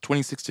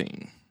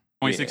 2016.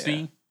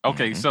 2016?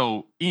 Okay,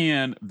 so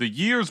in the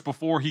years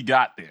before he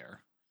got there,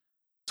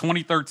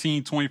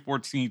 2013,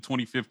 2014,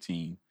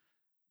 2015,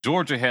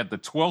 Georgia had the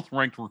 12th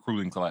ranked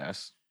recruiting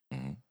class.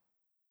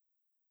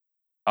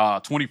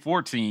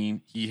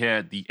 2014, he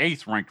had the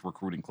 8th ranked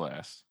recruiting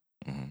class.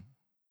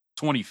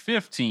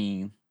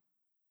 2015,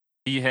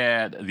 he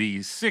had the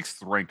 6th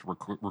ranked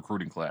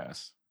recruiting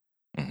class.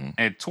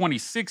 And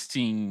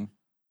 2016,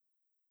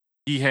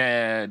 he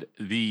had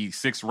the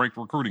 6th ranked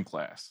recruiting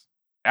class.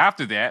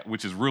 After that,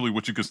 which is really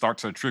what you can start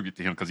to attribute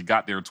to him because he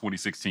got there in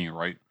 2016,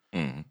 right?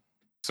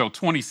 So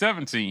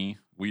 2017,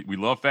 we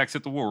love facts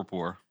at the War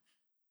Report.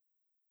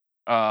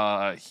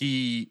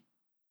 He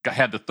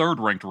had the 3rd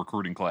ranked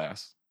recruiting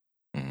class.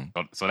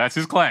 So that's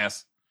his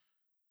class.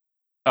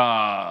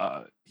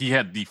 He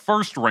had the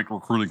 1st ranked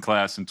recruiting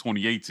class in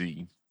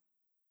 2018.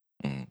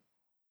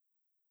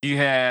 He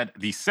had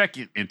the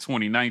 2nd in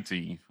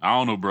 2019. I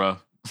don't know, bro.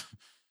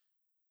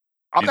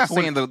 I'm not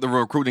saying the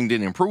recruiting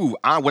didn't improve.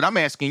 What I'm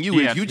asking you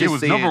is, you just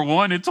was said number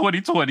 1 in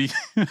 2020.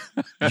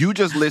 you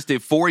just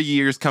listed 4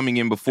 years coming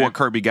in before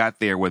Kirby got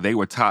there where they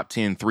were top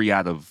 10 3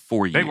 out of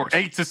 4 years. They were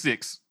 8 to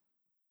 6.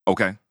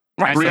 Okay.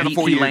 Right. 3 So out of he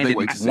 4 years, landed they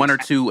were 8 to 6. 1 or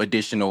 2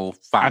 additional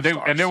 5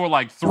 stars. And they were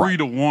like 3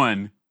 to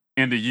 1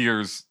 in the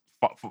years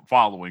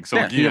following. So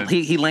Yeah, again,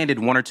 he landed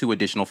 1 or 2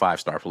 additional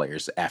 5-star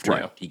players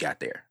after he got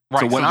there.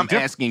 So what so I'm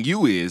asking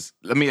you is,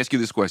 let me ask you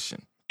this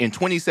question. In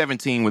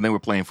 2017, when they were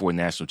playing for a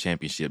national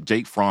championship,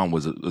 Jake Fromm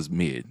was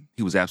mid.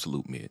 He was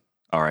absolute mid.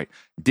 All right.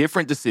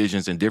 Different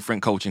decisions and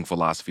different coaching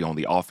philosophy on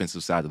the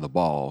offensive side of the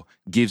ball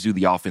gives you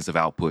the offensive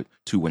output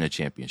to win a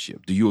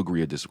championship. Do you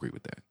agree or disagree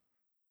with that?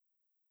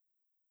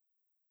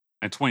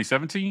 in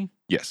 2017,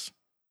 Yes.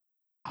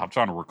 I'm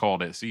trying to recall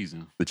that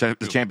season. The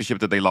championship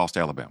that they lost to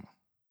Alabama.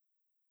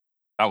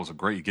 That was a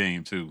great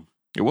game too.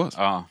 It was.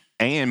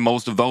 And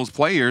most of those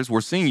players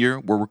were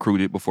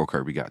recruited before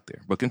Kirby got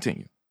there. But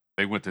continue.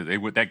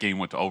 That game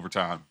went to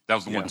overtime. That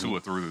was the one Tua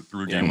threw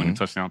a game winning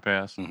touchdown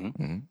pass.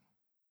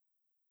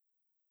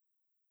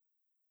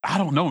 I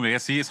don't know, man.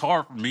 See, it's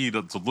hard for me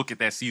to look at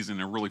that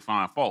season and really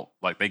find fault.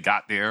 Like, they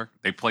got there,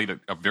 they played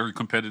a very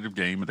competitive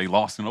game, and they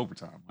lost in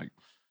overtime. Like,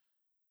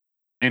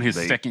 in his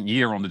second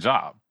year on the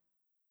job.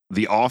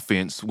 The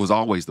offense was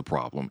always the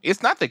problem.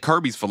 It's not that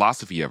Kirby's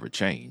philosophy ever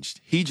changed.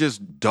 He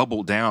just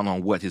doubled down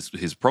on what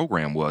his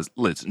program was.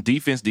 Listen,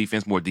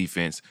 defense, more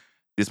defense,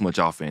 this much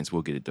offense,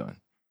 we'll get it done.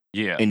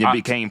 Yeah. And it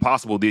became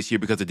possible this year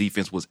because the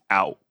defense was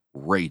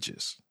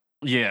outrageous.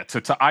 Yeah,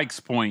 to Ike's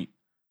point,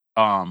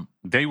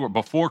 they were,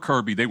 before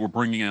Kirby, they were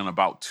bringing in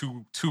about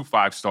two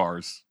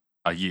 5-stars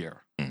a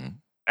year. Mm-hmm.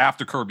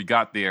 After Kirby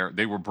got there,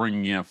 they were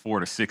bringing in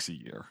 4 to 6 a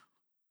year.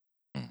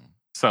 Mm-hmm.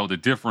 So the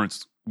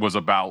difference was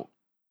about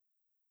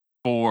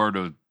 4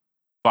 to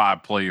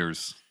 5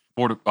 players,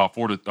 3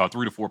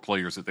 to 4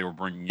 players that they were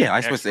bringing in. Yeah,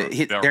 I suppose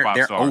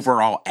their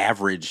overall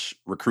average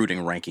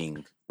recruiting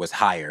ranking was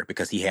higher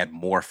because he had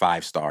more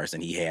 5-stars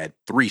and he had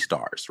 3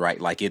 stars, right?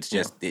 Like, it's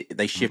just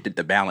they shifted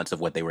the balance of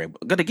what they were able.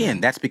 But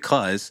again, that's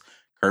because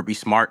Kirby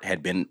Smart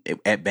had been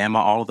at Bama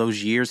all of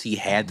those years. He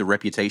had the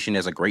reputation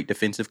as a great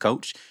defensive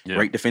coach. Yeah.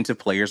 Great defensive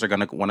players are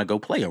going to want to go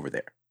play over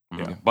there.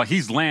 Yeah. But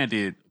he's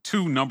landed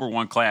 2 number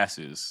 1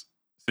 classes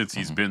since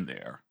he's been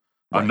there.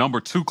 Right. A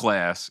number 2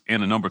 class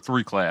and a number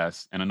 3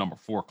 class and a number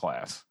 4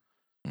 class.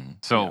 Mm-hmm.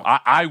 So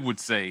I would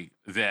say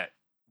that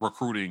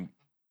recruiting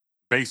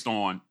based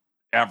on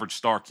average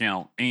star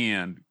count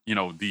and, you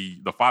know, the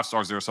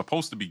 5-stars, they're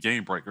supposed to be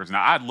game breakers.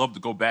 Now, I'd love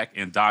to go back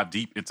and dive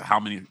deep into how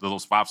many of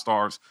those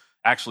 5-stars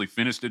actually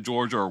finished at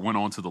Georgia or went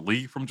on to the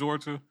league from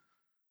Georgia.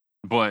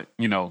 But,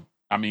 you know,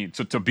 I mean,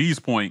 to B's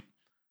point,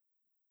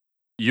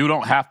 you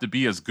don't have to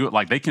be as good.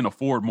 Like, they can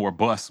afford more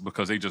busts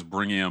because they just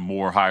bring in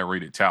more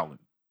high-rated talent.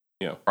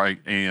 Yeah. Right.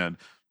 And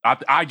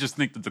I just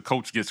think that the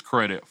coach gets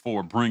credit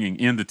for bringing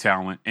in the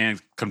talent and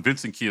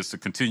convincing kids to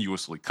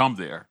continuously come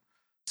there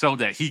so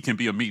that he can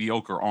be a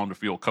mediocre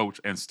on-the-field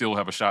coach and still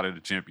have a shot at a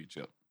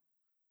championship.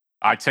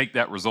 I take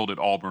that result at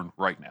Auburn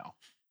right now.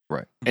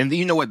 Right. And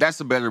you know what? That's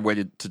a better way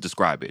to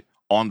describe it.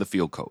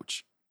 On-the-field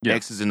coach. Yeah.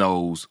 X's and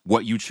O's,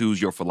 what you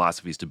choose your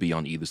philosophies to be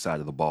on either side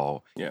of the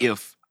ball. Yeah.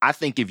 If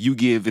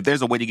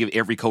there's a way to give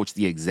every coach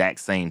the exact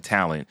same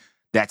talent,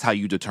 that's how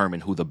you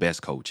determine who the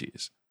best coach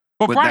is.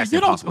 But Bryan,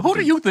 who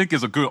do you think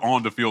is a good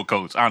on-the-field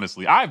coach,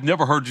 honestly? I've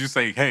never heard you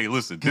say, hey,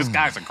 listen, this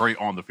guy's a great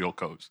on-the-field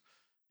coach.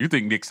 You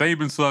think Nick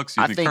Saban sucks?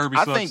 You think Kirby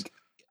sucks? I think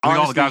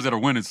all the guys that are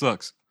winning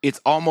sucks. It's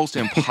almost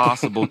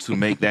impossible to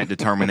make that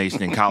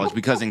determination in college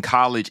because in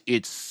college,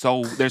 there's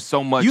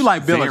so much You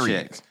like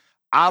variance. Belichick.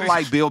 I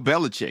like Bill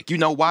Belichick. You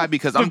know why?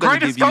 Because I'm going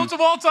to give you... The greatest coach of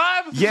all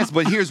time? Yes,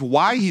 but here's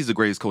why he's the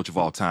greatest coach of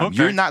all time. Okay.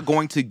 You're not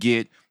going to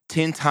get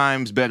 10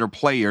 times better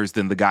players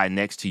than the guy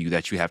next to you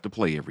that you have to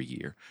play every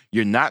year.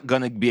 You're not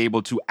going to be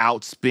able to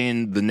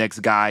outspend the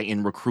next guy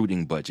in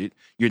recruiting budget.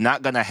 You're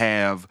not going to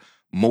have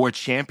more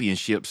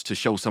championships to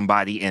show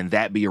somebody and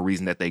that be a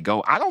reason that they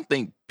go. I don't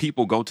think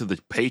people go to the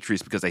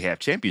Patriots because they have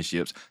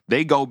championships.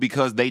 They go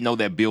because they know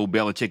that Bill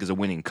Belichick is a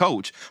winning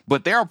coach.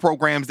 But there are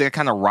programs that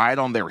kind of ride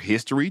on their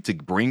history to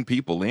bring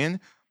people in.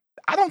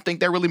 I don't think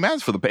that really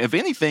matters for if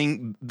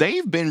anything,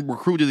 they've been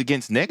recruited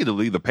against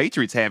negatively, the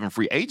Patriots having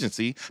free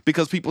agency,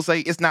 because people say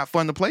it's not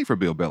fun to play for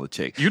Bill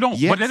Belichick.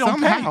 But they don't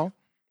pay.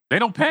 They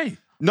don't pay.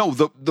 No,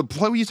 the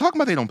player you're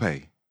talking about, they don't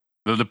pay.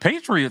 The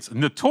Patriots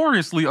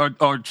notoriously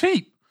are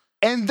cheap.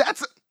 And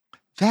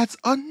that's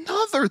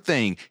another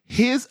thing.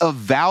 His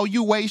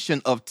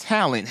evaluation of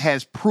talent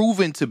has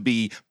proven to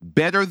be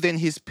better than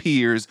his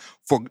peers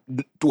for,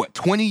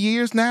 20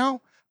 years now?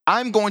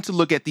 I'm going to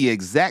look at the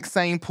exact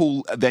same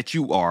pool that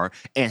you are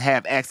and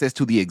have access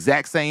to the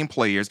exact same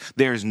players.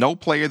 There is no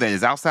player that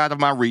is outside of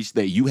my reach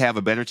that you have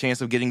a better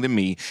chance of getting than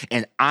me.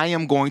 And I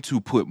am going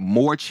to put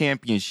more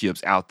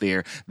championships out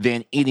there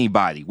than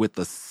anybody with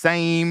the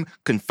same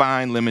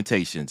confined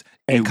limitations.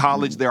 In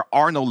college, there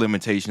are no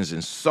limitations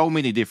in so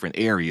many different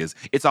areas.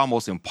 It's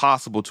almost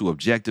impossible to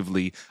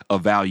objectively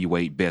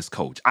evaluate best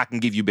coach. I can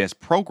give you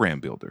best program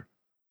builder,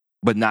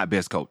 but not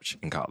best coach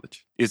in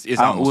college. It's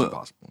almost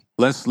impossible.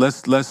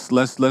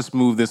 Let's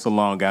move this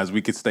along, guys.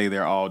 We could stay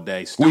there all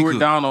day. Stuart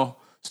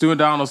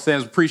Donald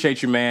says,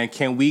 appreciate you, man.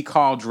 Can we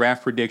call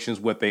draft predictions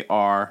what they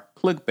are?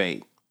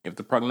 Clickbait. If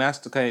the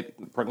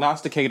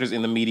prognosticators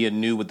in the media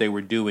knew what they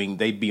were doing,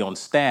 they'd be on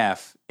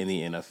staff in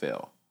the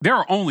NFL. There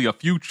are only a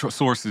few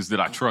sources that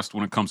I trust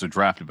when it comes to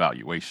draft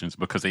evaluations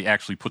because they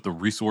actually put the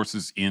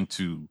resources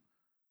into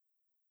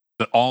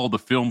all the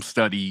film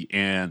study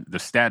and the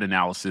stat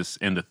analysis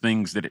and the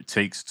things that it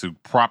takes to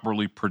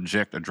properly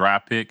project a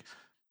draft pick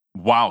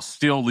while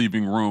still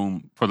leaving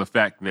room for the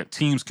fact that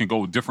teams can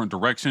go a different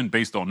direction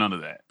based on none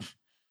of that.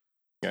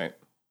 Okay.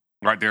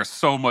 Right. There's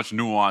so much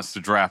nuance to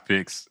draft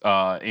picks.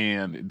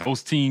 And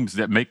those teams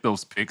that make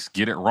those picks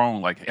get it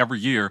wrong. Like every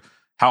year,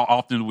 how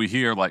often do we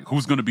hear like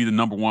who's going to be the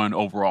number 1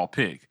 overall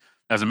pick?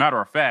 As a matter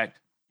of fact,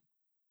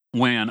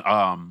 when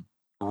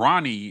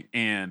Ronnie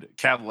and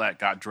Cadillac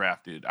got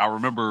drafted, I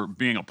remember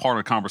being a part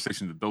of the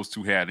conversation that those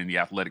two had in the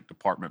athletic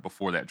department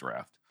before that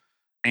draft.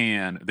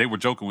 And they were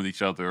joking with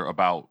each other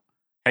about,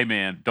 hey,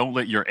 man, don't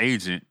let your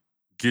agent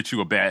get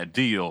you a bad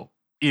deal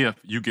if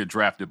you get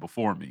drafted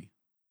before me.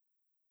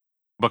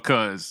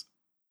 because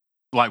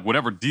like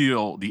whatever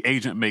deal the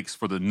agent makes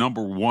for the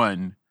number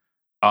one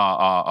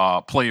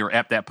player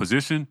at that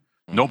position,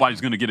 nobody's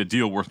going to get a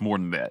deal worth more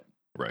than that.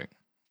 Right.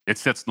 It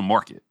sets the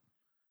market.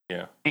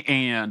 Yeah.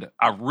 And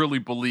I really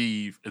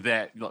believe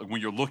that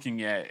when you're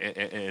looking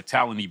at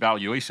talent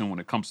evaluation when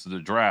it comes to the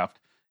draft,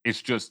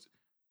 it's just,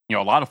 a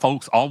lot of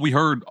folks, all we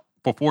heard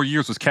for 4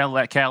 years was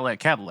Cadillac.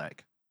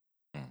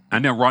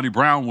 And then Ronnie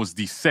Brown was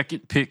the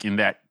second pick in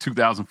that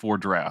 2004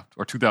 draft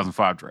or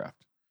 2005 draft.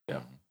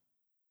 Yeah.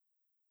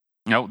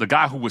 The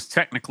guy who was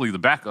technically the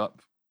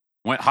backup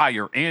went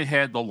higher and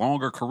had the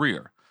longer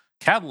career.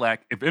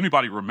 Cadillac, if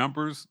anybody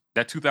remembers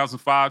that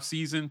 2005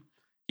 season,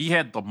 he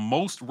had the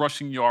most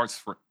rushing yards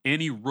for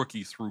any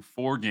rookie through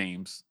 4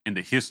 games in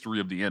the history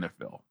of the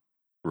NFL.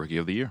 Rookie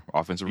of the year.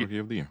 Offensive rookie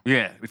of the year.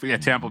 Yeah. If we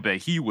had Tampa Bay,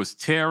 he was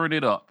tearing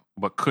it up,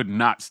 but could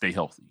not stay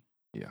healthy.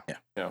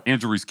 Yeah.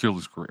 Injuries killed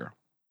his career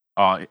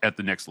at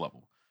the next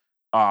level.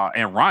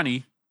 And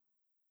Ronnie,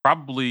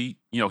 probably,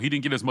 he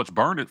didn't get as much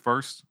burn at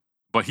first,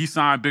 but he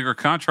signed bigger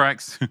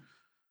contracts.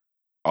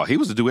 Oh, he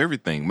was to do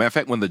everything. Matter of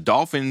fact, when the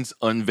Dolphins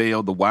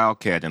unveiled the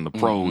Wildcat and the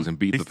pros and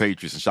beat the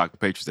Patriots and shocked the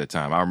Patriots that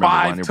time, I remember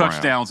 5 Ronnie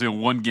touchdowns in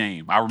one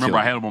game. I remember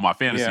I had him on my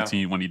fantasy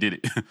team when he did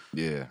it.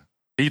 Yeah.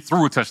 He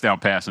threw a touchdown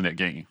pass in that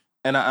game.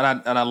 And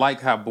I like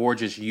how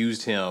Borges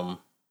used him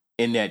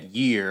in that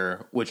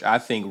year, which I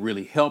think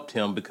really helped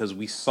him because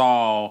we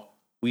saw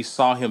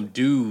him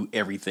do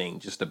everything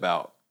just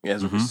about.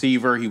 As a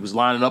receiver, he was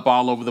lining up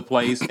all over the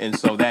place, and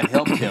so that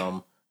helped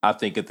him, I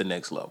think, at the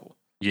next level.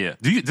 Yeah.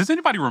 Does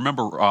anybody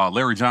remember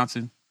Larry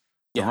Johnson,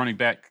 the running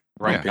back?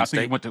 Right.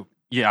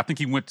 Yeah, I think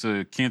he went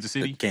to Kansas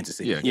City. Kansas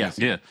City.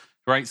 Yeah.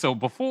 Right. So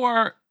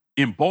before,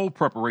 in bowl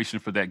preparation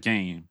for that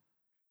game,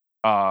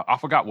 I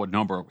forgot what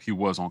number he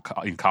was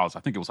in college. I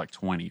think it was like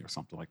 20 or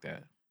something like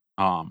that.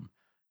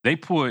 They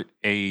put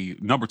a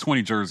number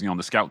 20 jersey on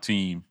the scout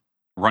team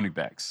running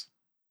backs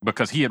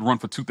because he had run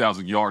for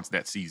 2,000 yards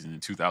that season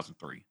in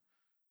 2003.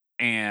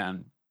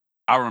 And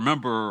I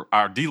remember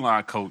our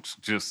D-line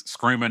coach just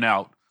screaming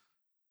out,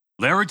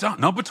 Larry Johnson,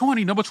 number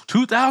 20,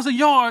 2,000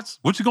 yards.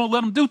 What you gonna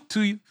let him do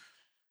to you?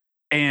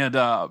 And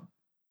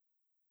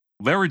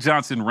Larry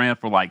Johnson ran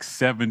for like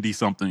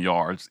 70-something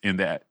yards in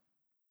that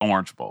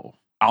Orange Bowl.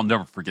 I'll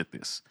never forget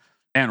this.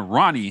 And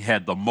Ronnie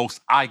had the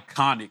most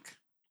iconic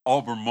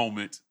Auburn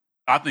moment,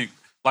 I think,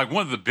 like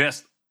one of the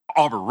best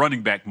Auburn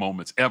running back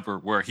moments ever,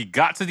 where he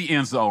got to the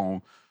end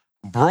zone,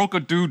 broke a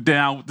dude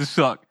down with the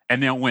shuck,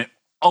 and then went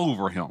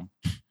over him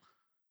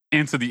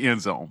into the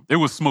end zone. It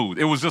was smooth.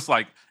 It was just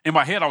like, in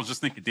my head, I was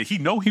just thinking, did he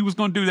know he was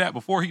going to do that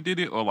before he did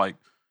it? Or like,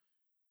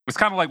 it's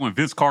kind of like when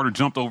Vince Carter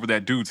jumped over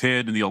that dude's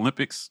head in the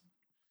Olympics,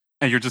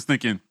 and you're just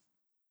thinking,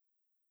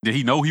 did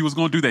he know he was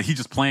going to do that? He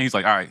just playing. He's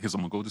like, all right, I'm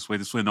going to go this way,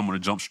 and I'm going to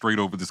jump straight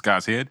over this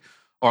guy's head.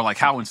 Or like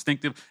how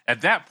instinctive.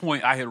 At that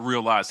point, I had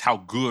realized how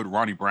good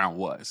Ronnie Brown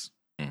was.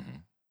 Mm-hmm.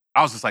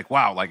 I was just like,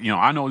 wow, like,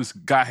 I know this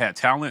guy had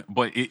talent,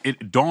 but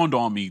it dawned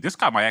on me, this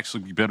guy might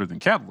actually be better than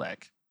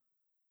Cadillac.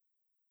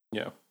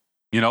 Yeah.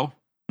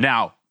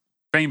 Now,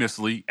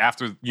 famously,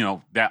 after,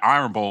 that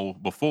Iron Bowl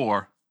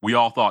before, we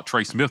all thought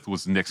Trey Smith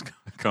was the next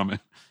coming.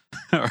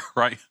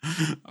 Right?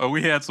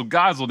 We had some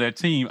guys on that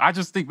team. I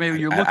just think maybe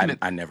you're looking at...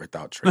 I never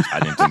thought Trey. I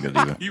didn't think it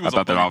either. I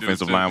thought that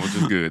offensive line was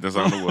just good. That's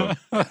all it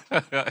was.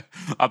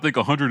 I think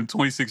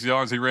 126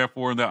 yards he ran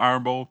for in that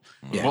Iron Bowl.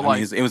 Yeah, but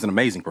it was an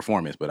amazing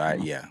performance, but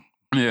Yeah,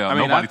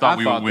 I thought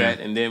we would win. that,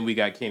 and then we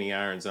got Kenny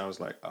Irons. I was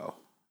like, oh.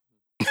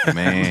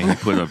 Man, he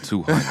put up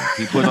 200.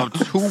 He put up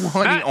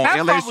 200 on that's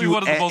LSU probably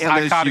one of the most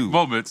iconic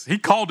moments. He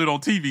called it on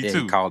TV,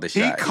 too. He called it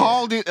shot. He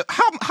called it.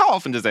 How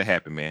often does that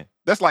happen, man?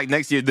 That's like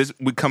next year.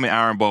 We come in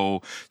Iron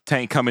Bowl.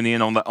 Tank coming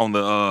in on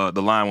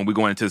the line when we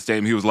going into the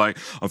stadium. He was like,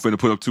 "I'm finna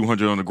put up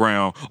 200 on the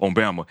ground on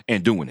Bama,"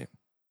 and doing it.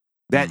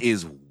 That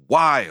is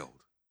wild.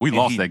 We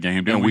lost that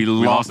game, didn't and we? We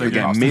lost that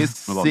game. Missed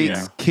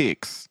 6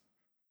 kicks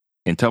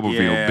in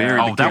Tuberville.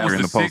 Buried the kicker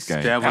in the post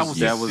game. That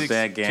was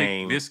that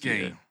game. This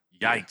game.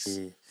 Yikes.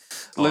 Yeah.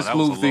 Let's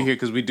move through here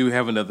because we do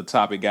have another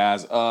topic,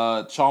 guys.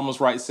 Chalmers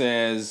Wright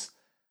says,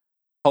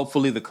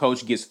 hopefully the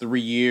coach gets 3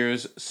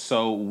 years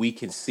so we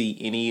can see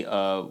any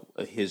of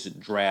his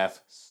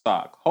draft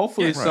stock.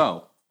 Hopefully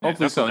so.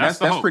 Hopefully so. That's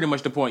pretty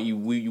much the point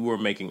you were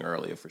making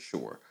earlier for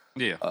sure.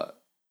 Yeah.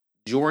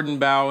 Jordan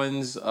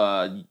Bowens,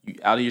 out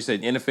of here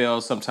said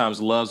NFL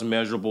sometimes loves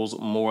measurables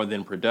more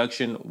than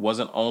production.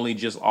 Wasn't only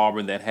just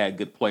Auburn that had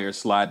good players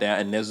slide down,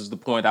 and this is the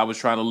point I was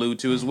trying to allude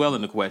to as well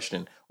in the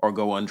question, or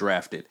go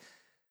undrafted.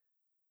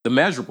 The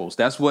measurables,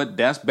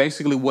 that's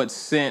basically what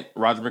sent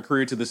Roger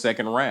McCreary to the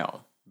second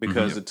round.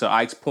 Because to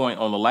Ike's point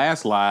on the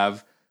last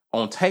live,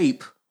 on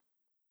tape,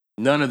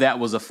 none of that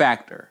was a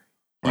factor.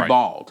 He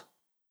balled.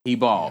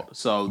 Yeah.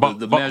 So but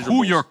the measurables,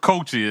 who your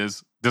coach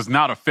is does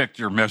not affect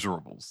your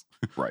measurables.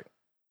 Right.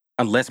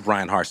 Unless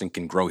Bryan Harsin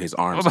can grow his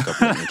arms a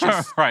couple of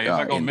inches. Right. It's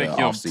not going to make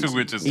him 2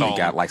 inches tall. He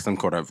got like some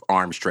kind of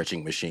arm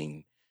stretching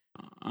machine.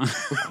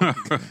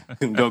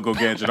 Go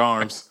gadget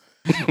arms.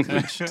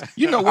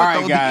 You know what,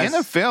 right, though? guys. The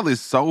NFL is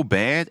so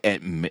bad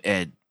at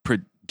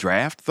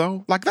draft,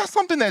 though. Like, that's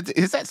something that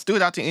has that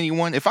stood out to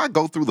anyone? If I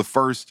go through the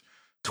first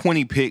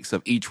 20 picks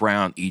of each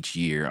round each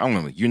year. I'm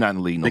gonna. You're not in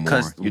the league no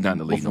more. You're not in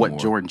the league of no what more.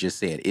 Jordan just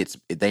said,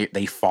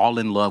 they fall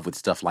in love with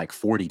stuff like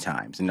 40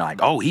 times, and they're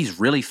like, oh, he's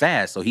really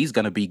fast, so he's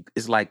gonna be.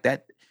 It's like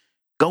that.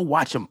 Go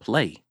watch him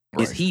play.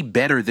 Right. Is he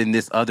better than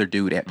this other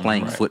dude at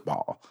playing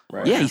football?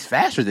 Right. Yeah, he's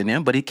faster than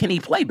him, but can he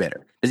play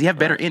better? Does he have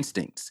better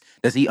instincts?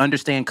 Does he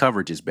understand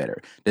coverages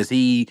better? Does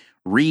he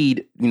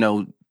read,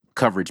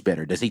 coverage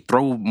better? Does he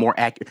throw more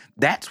accurate?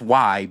 That's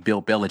why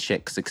Bill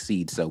Belichick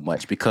succeeds so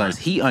much, because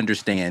he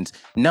understands,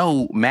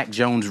 no, Mac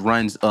Jones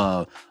runs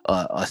a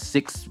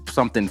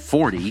 6-something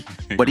 40,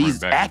 but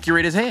he's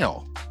accurate as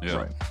hell.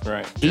 Yeah.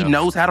 Right. He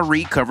knows how to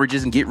read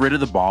coverages and get rid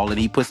of the ball, and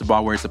he puts the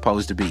ball where it's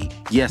supposed to be.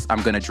 Yes,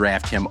 I'm going to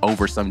draft him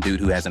over some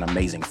dude who has an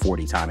amazing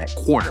 40 time at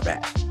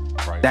quarterback.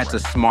 That's a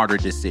smarter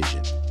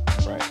decision.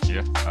 Right.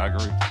 Yeah, I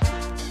agree.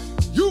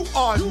 You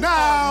are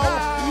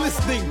now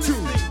listening to